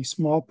some pretty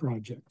small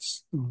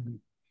projects.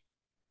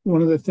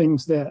 One of the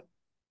things that's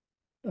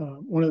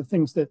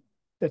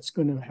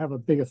going to have a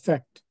big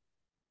effect.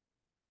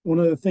 One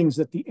of the things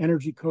that the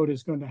energy code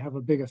is going to have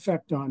a big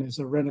effect on is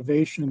a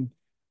renovation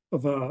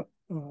of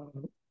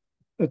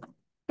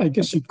I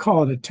guess you'd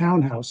call it a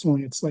townhouse,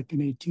 only it's like an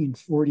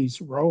 1840s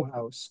row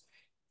house,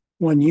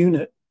 one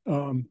unit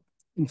in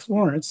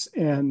Florence,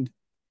 and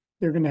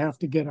they're going to have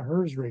to get a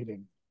HERS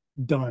rating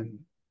done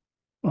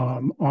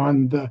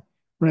on the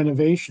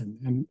renovation,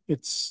 and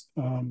it's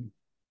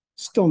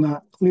still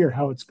not clear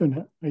how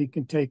you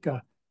can take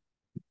an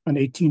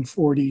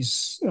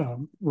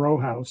 1840s row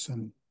house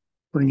and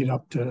bring it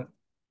up to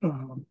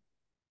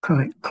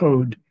current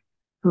code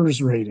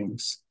HERS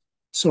ratings.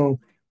 So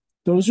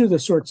those are the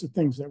sorts of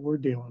things that we're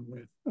dealing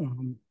with.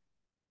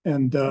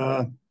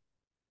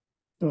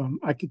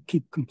 I could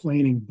keep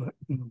complaining, but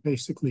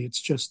basically it's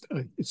just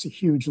it's a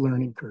huge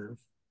learning curve.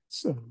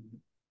 So,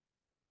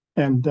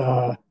 and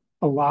a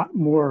lot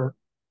more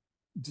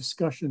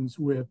discussions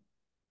with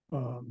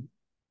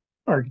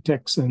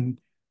architects and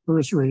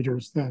HERS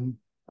raters than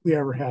we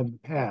ever had in the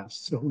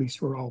past. So at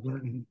least we're all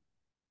learning.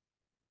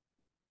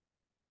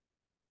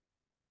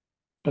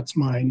 That's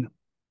mine.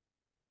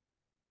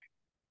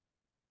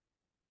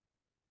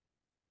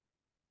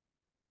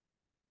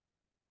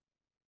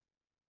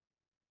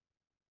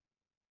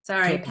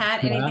 Sorry, So,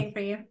 Pat, anything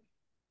for you?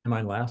 Am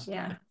I last?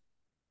 Yeah.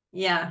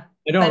 Yeah.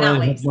 I don't but not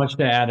really have least. much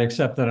to add,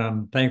 except that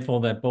I'm thankful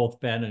that both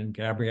Ben and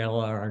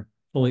Gabriella are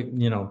fully,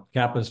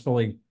 CAPA is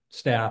fully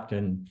staffed,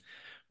 and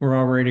we're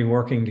already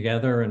working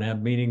together and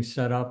have meetings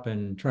set up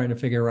and trying to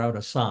figure out a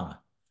sauna.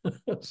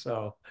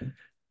 So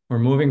we're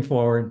moving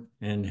forward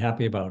and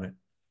happy about it.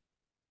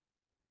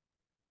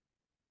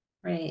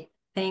 Great.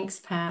 Thanks,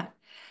 Pat.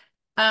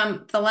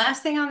 The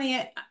last thing on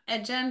the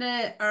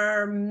agenda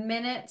are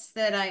minutes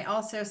that I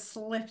also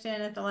slipped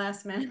in at the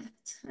last minute.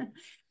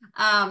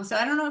 So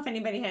I don't know if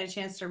anybody had a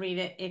chance to read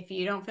it. If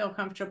you don't feel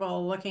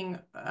comfortable looking,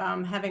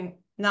 having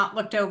not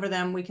looked over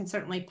them, we can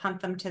certainly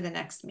punt them to the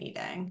next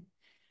meeting.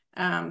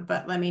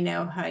 But let me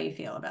know how you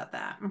feel about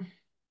that.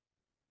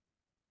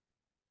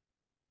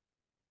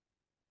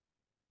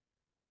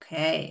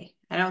 Okay,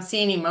 I don't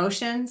see any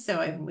motion,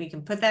 so we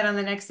can put that on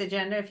the next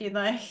agenda if you'd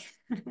like.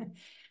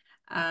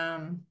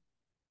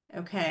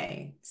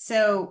 Okay,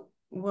 so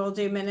we'll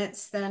do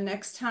minutes then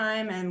next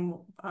time,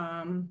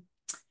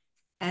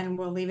 and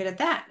we'll leave it at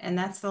that. And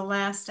that's the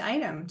last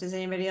item. Does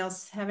anybody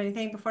else have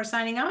anything before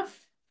signing off?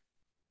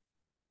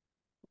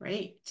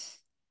 Great.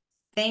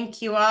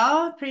 Thank you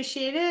all.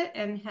 Appreciate it,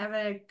 and have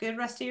a good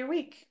rest of your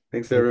week.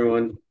 Thanks,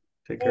 everyone.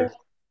 Take care.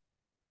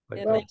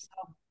 Yeah, Bye. thanks.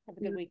 Have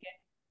a good weekend.